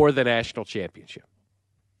for the national championship.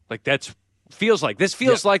 Like this feels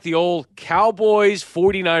like the old Cowboys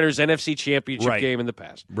 49ers NFC championship game in the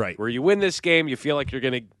past. Right. Where you win this game, you feel like you're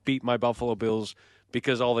going to beat my Buffalo Bills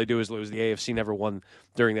because all they do is lose. The AFC never won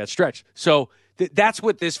during that stretch. So that's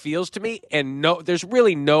what this feels to me. And there's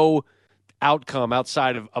really no outcome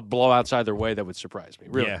outside of a blowout either way that would surprise me.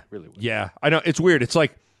 Really would. Yeah. I know. It's weird. It's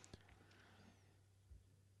like,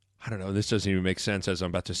 I don't know. This doesn't even make sense as I'm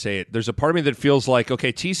about to say it. There's a part of me that feels like,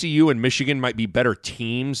 okay, TCU and Michigan might be better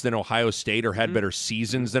teams than Ohio State or had better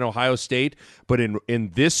seasons than Ohio State. But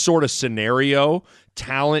in this sort of scenario,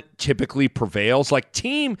 talent typically prevails. Like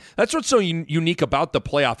team, that's what's so unique about the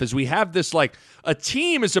playoff is we have this like a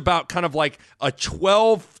team is about kind of like a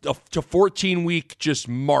 12 to 14 week just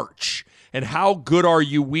march. And how good are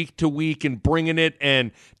you week to week and bringing it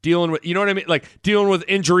and dealing with, you know what I mean? Like dealing with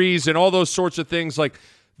injuries and all those sorts of things. Like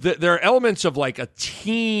there are elements of like a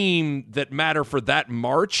team that matter for that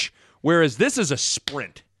march, whereas this is a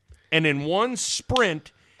sprint. And in one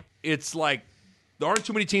sprint, it's like there aren't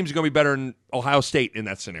too many teams that are going to be better than Ohio State in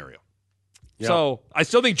that scenario. Yep. So I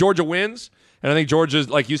still think Georgia wins. And I think Georgia's,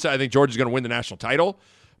 like you said, I think Georgia's going to win the national title.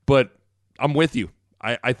 But I'm with you.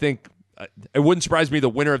 I think it wouldn't surprise me the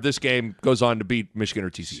winner of this game goes on to beat Michigan or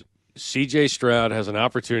TCU. C.J. Stroud has an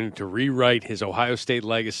opportunity to rewrite his Ohio State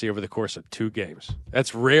legacy over the course of 2 games.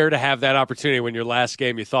 That's rare to have that opportunity when your last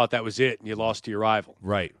game you thought that was it and you lost to your rival.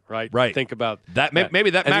 Right. Think about that.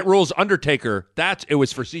 Maybe that Matt Rule's Undertaker, it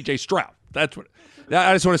was for C.J. Stroud. That's what.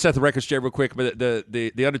 I just want to set the record straight real quick, but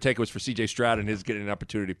the Undertaker was for C.J. Stroud and his getting an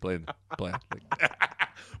opportunity to play in the playoff.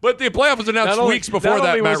 But the playoff was announced weeks before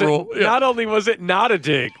that, Matt Rule. Not only was it not a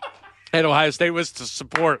dig at Ohio State, was to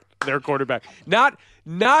support their quarterback. Not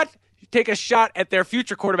take a shot at their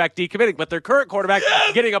future quarterback decommitting, but their current quarterback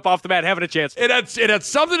getting up off the mat, having a chance. It had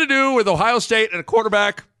something to do with Ohio State and a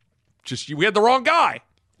quarterback. We had the wrong guy.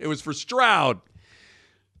 It was for Stroud.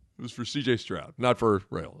 It was for C.J. Stroud, not for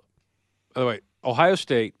Rayola. By the way, Ohio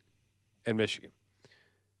State and Michigan.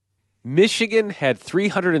 Michigan had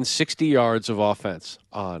 360 yards of offense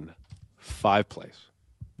on 5 plays.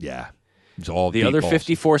 Yeah. It's all the other balls.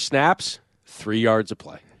 54 snaps, 3 yards of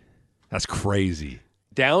play. That's crazy.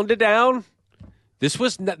 Down to down. This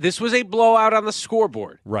was a blowout on the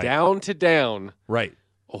scoreboard. Right. Down to down. Right.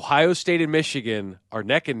 Ohio State and Michigan are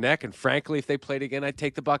neck and neck, and frankly, if they played again, I'd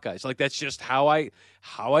take the Buckeyes. Like that's just how I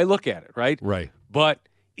look at it, right? Right. But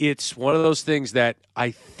it's one of those things that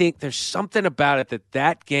I think there's something about it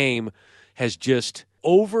that game has just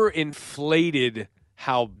overinflated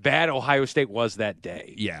how bad Ohio State was that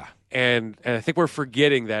day. Yeah. And I think we're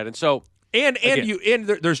forgetting that. And so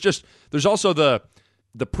there's also the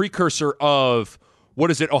precursor of what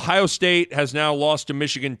is it? Ohio State has now lost to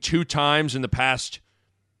Michigan 2 times in the past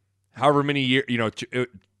however many years,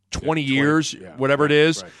 20 years, whatever it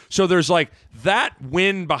is. Right. So there's like that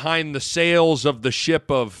wind behind the sails of the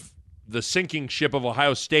sinking ship of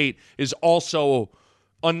Ohio State is also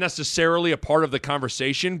unnecessarily a part of the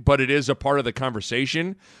conversation, but it is a part of the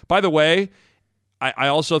conversation. By the way, I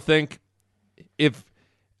also think if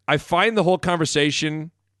I find the whole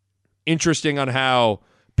conversation interesting on how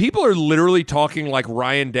people are literally talking like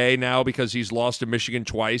Ryan Day now because he's lost to Michigan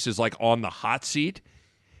twice is like on the hot seat.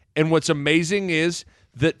 And what's amazing is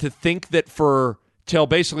that to think that till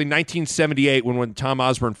basically 1978 when Tom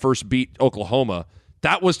Osborne first beat Oklahoma,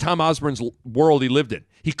 that was Tom Osborne's world he lived in.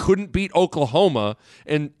 He couldn't beat Oklahoma,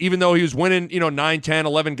 and even though he was winning 9, 10,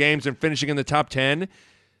 11 games and finishing in the top 10,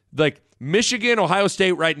 like Michigan, Ohio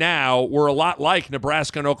State right now were a lot like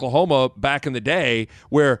Nebraska and Oklahoma back in the day,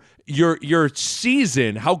 where your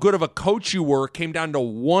season, how good of a coach you were, came down to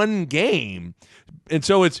one game. And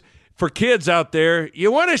so it's for kids out there,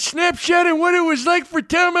 you want a snapshot of what it was like for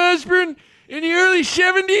Tom Osborne in the early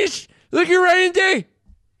 70s? Look at Ryan Day.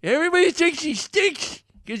 Everybody thinks he stinks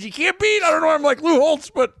because he can't beat. I don't know. I'm like Lou Holtz,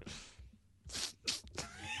 but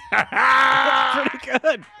That's pretty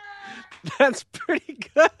good. That's pretty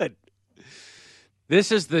good.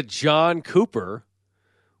 This is the John Cooper.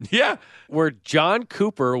 Yeah. Where John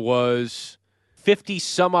Cooper was 50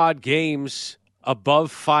 some odd games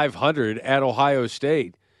above 500 at Ohio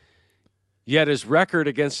State. Yet his record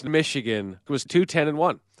against Michigan was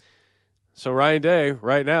 2-10-1. So Ryan Day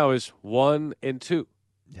right now is 1-2.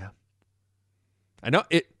 Yeah. I know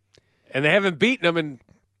it. And they haven't beaten him in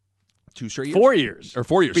 2 straight years. 4 years. Or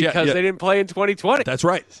 4 years, because yeah. they didn't play in 2020. That's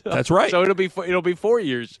right. That's right. So it'll be 4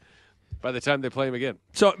 years by the time they play him again.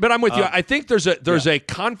 So, but I'm with you. I think there's a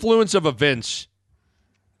confluence of events,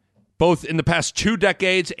 both in the past 2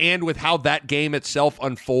 decades and with how that game itself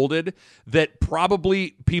unfolded, that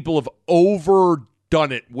probably people have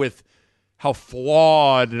overdone it with how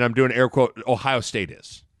flawed, and I'm doing air quote, Ohio State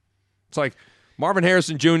is. It's like Marvin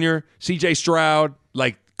Harrison Jr., C.J. Stroud.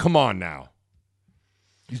 Like, come on now.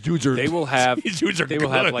 These dudes are. They will have. These dudes are. They will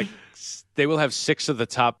have like. They will have 6 of the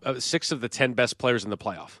 10 best players in the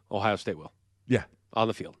playoff. Ohio State will. Yeah, on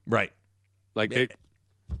the field. Right. Like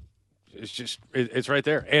it's just it's right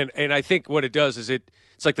there. And I think what it does is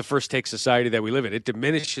it's like the first take society that we live in. It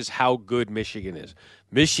diminishes how good Michigan is.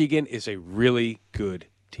 Michigan is a really good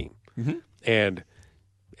team. Mm-hmm. And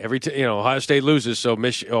every Ohio State loses, so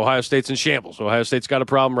Ohio State's in shambles. Ohio State's got a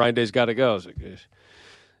problem. Ryan Day's got to go.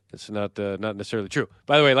 It's not necessarily true.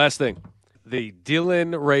 By the way, last thing, the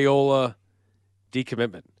Dylan Raiola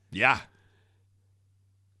decommitment. Yeah.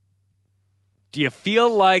 Do you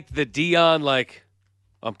feel like the Dion, like,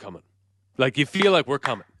 I'm coming? Like, you feel like we're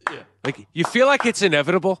coming? Yeah. Like, you feel like it's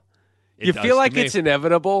inevitable? You feel like it's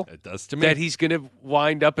inevitable? It does to me. That he's going to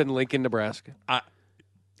wind up in Lincoln, Nebraska?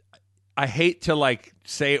 I hate to, like,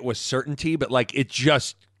 say it with certainty, but, like, it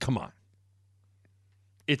just, come on.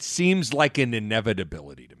 It seems like an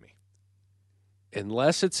inevitability to me.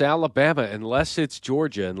 Unless it's Alabama, unless it's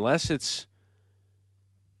Georgia, unless it's,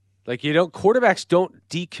 like, quarterbacks don't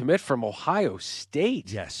decommit from Ohio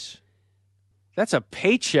State. Yes. That's a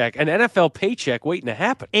paycheck, an NFL paycheck waiting to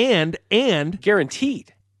happen. And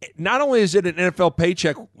guaranteed. Not only is it an NFL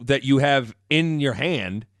paycheck that you have in your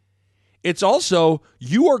hand, it's also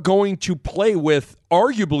you are going to play with,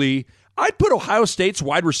 arguably, I'd put Ohio State's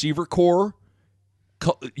wide receiver core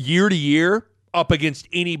year to year up against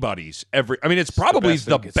anybody's it's probably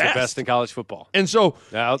the best. It's the best in college football. And so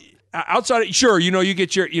outside, sure, you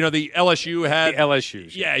get your, the LSU had. The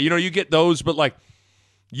LSUs. Yeah, you get those, but like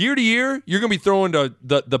year to year, you're going to be throwing to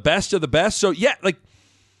the best of the best. So yeah, like.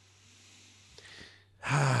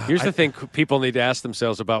 Here's the thing people need to ask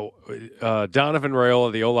themselves about Donovan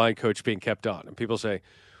Raiola, the O-line coach, being kept on. And people say,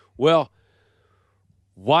 well,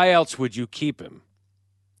 why else would you keep him?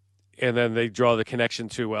 And then they draw the connection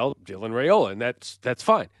to, well, Dylan Raiola, and that's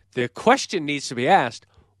fine. The question needs to be asked,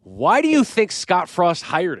 why do you think Scott Frost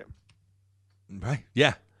hired him? Right.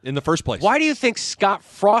 Yeah, in the first place. Why do you think Scott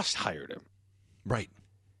Frost hired him? Right.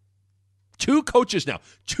 2 coaches now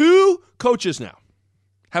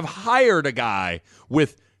have hired a guy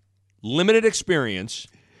with limited experience,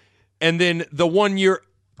 and then the 1 year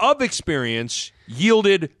of experience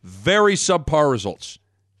yielded very subpar results.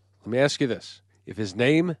 Let me ask you this. If his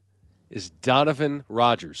name is Donovan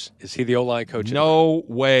Rodgers, is he the O-line coach? No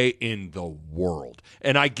way in the world.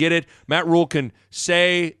 And I get it. Matt Rule can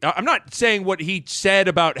say, I'm not saying what he said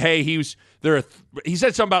about, hey, he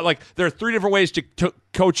said something about, like, there are 3 different ways to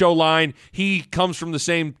coach O-line. He comes from the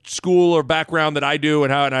same school or background that I do,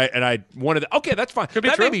 and I wanted to, okay, that's fine. Could be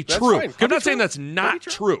that true. may be That's true. fine. I'm not saying that's not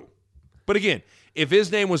true. But again, if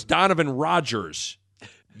his name was Donovan Rodgers,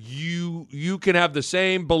 you can have the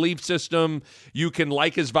same belief system. You can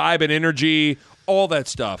like his vibe and energy, all that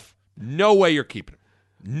stuff. No way you're keeping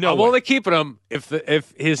him. No I'm way. only keeping him if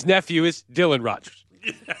his nephew is Dylan Rodgers.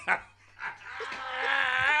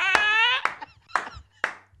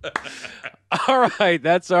 All right,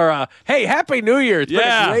 that's our hey, Happy New Year. It's been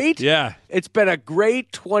a great. Yeah. It's been a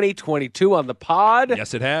great 2022 on the pod.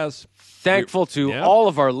 Yes, it has. Thankful to all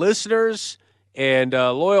of our listeners and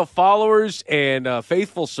loyal followers and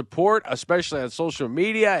faithful support, especially on social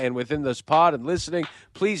media and within this pod and listening.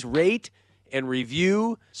 Please rate and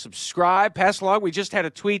review, subscribe, pass along. We just had a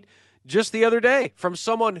tweet just the other day from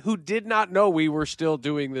someone who did not know we were still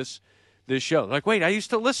doing this show. Like, wait, I used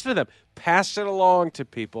to listen to them. Pass it along to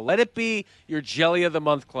people. Let it be your Jelly of the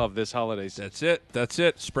Month club this holiday season. That's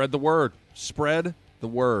it. Spread the word. Spread the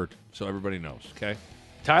word so everybody knows, okay?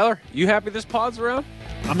 Tyler, you happy this pod's around?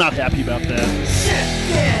 I'm not happy about that.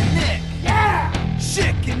 and Nick. Yeah.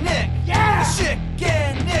 Schick and Nick. Yeah. The Schick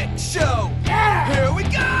and Nick Show. Yeah. Here we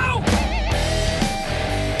go.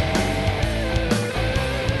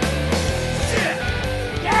 Schick.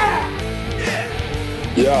 Yeah. Nick.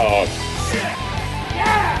 Yeah. Schick.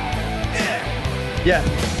 Yeah. Nick. Yeah.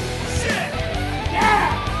 Schick. Yeah.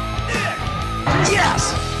 Nick. Yes.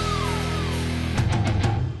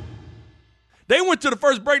 They went to the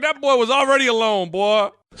first break. That boy was already alone,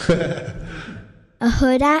 boy. A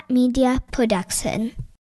Huda Media Production.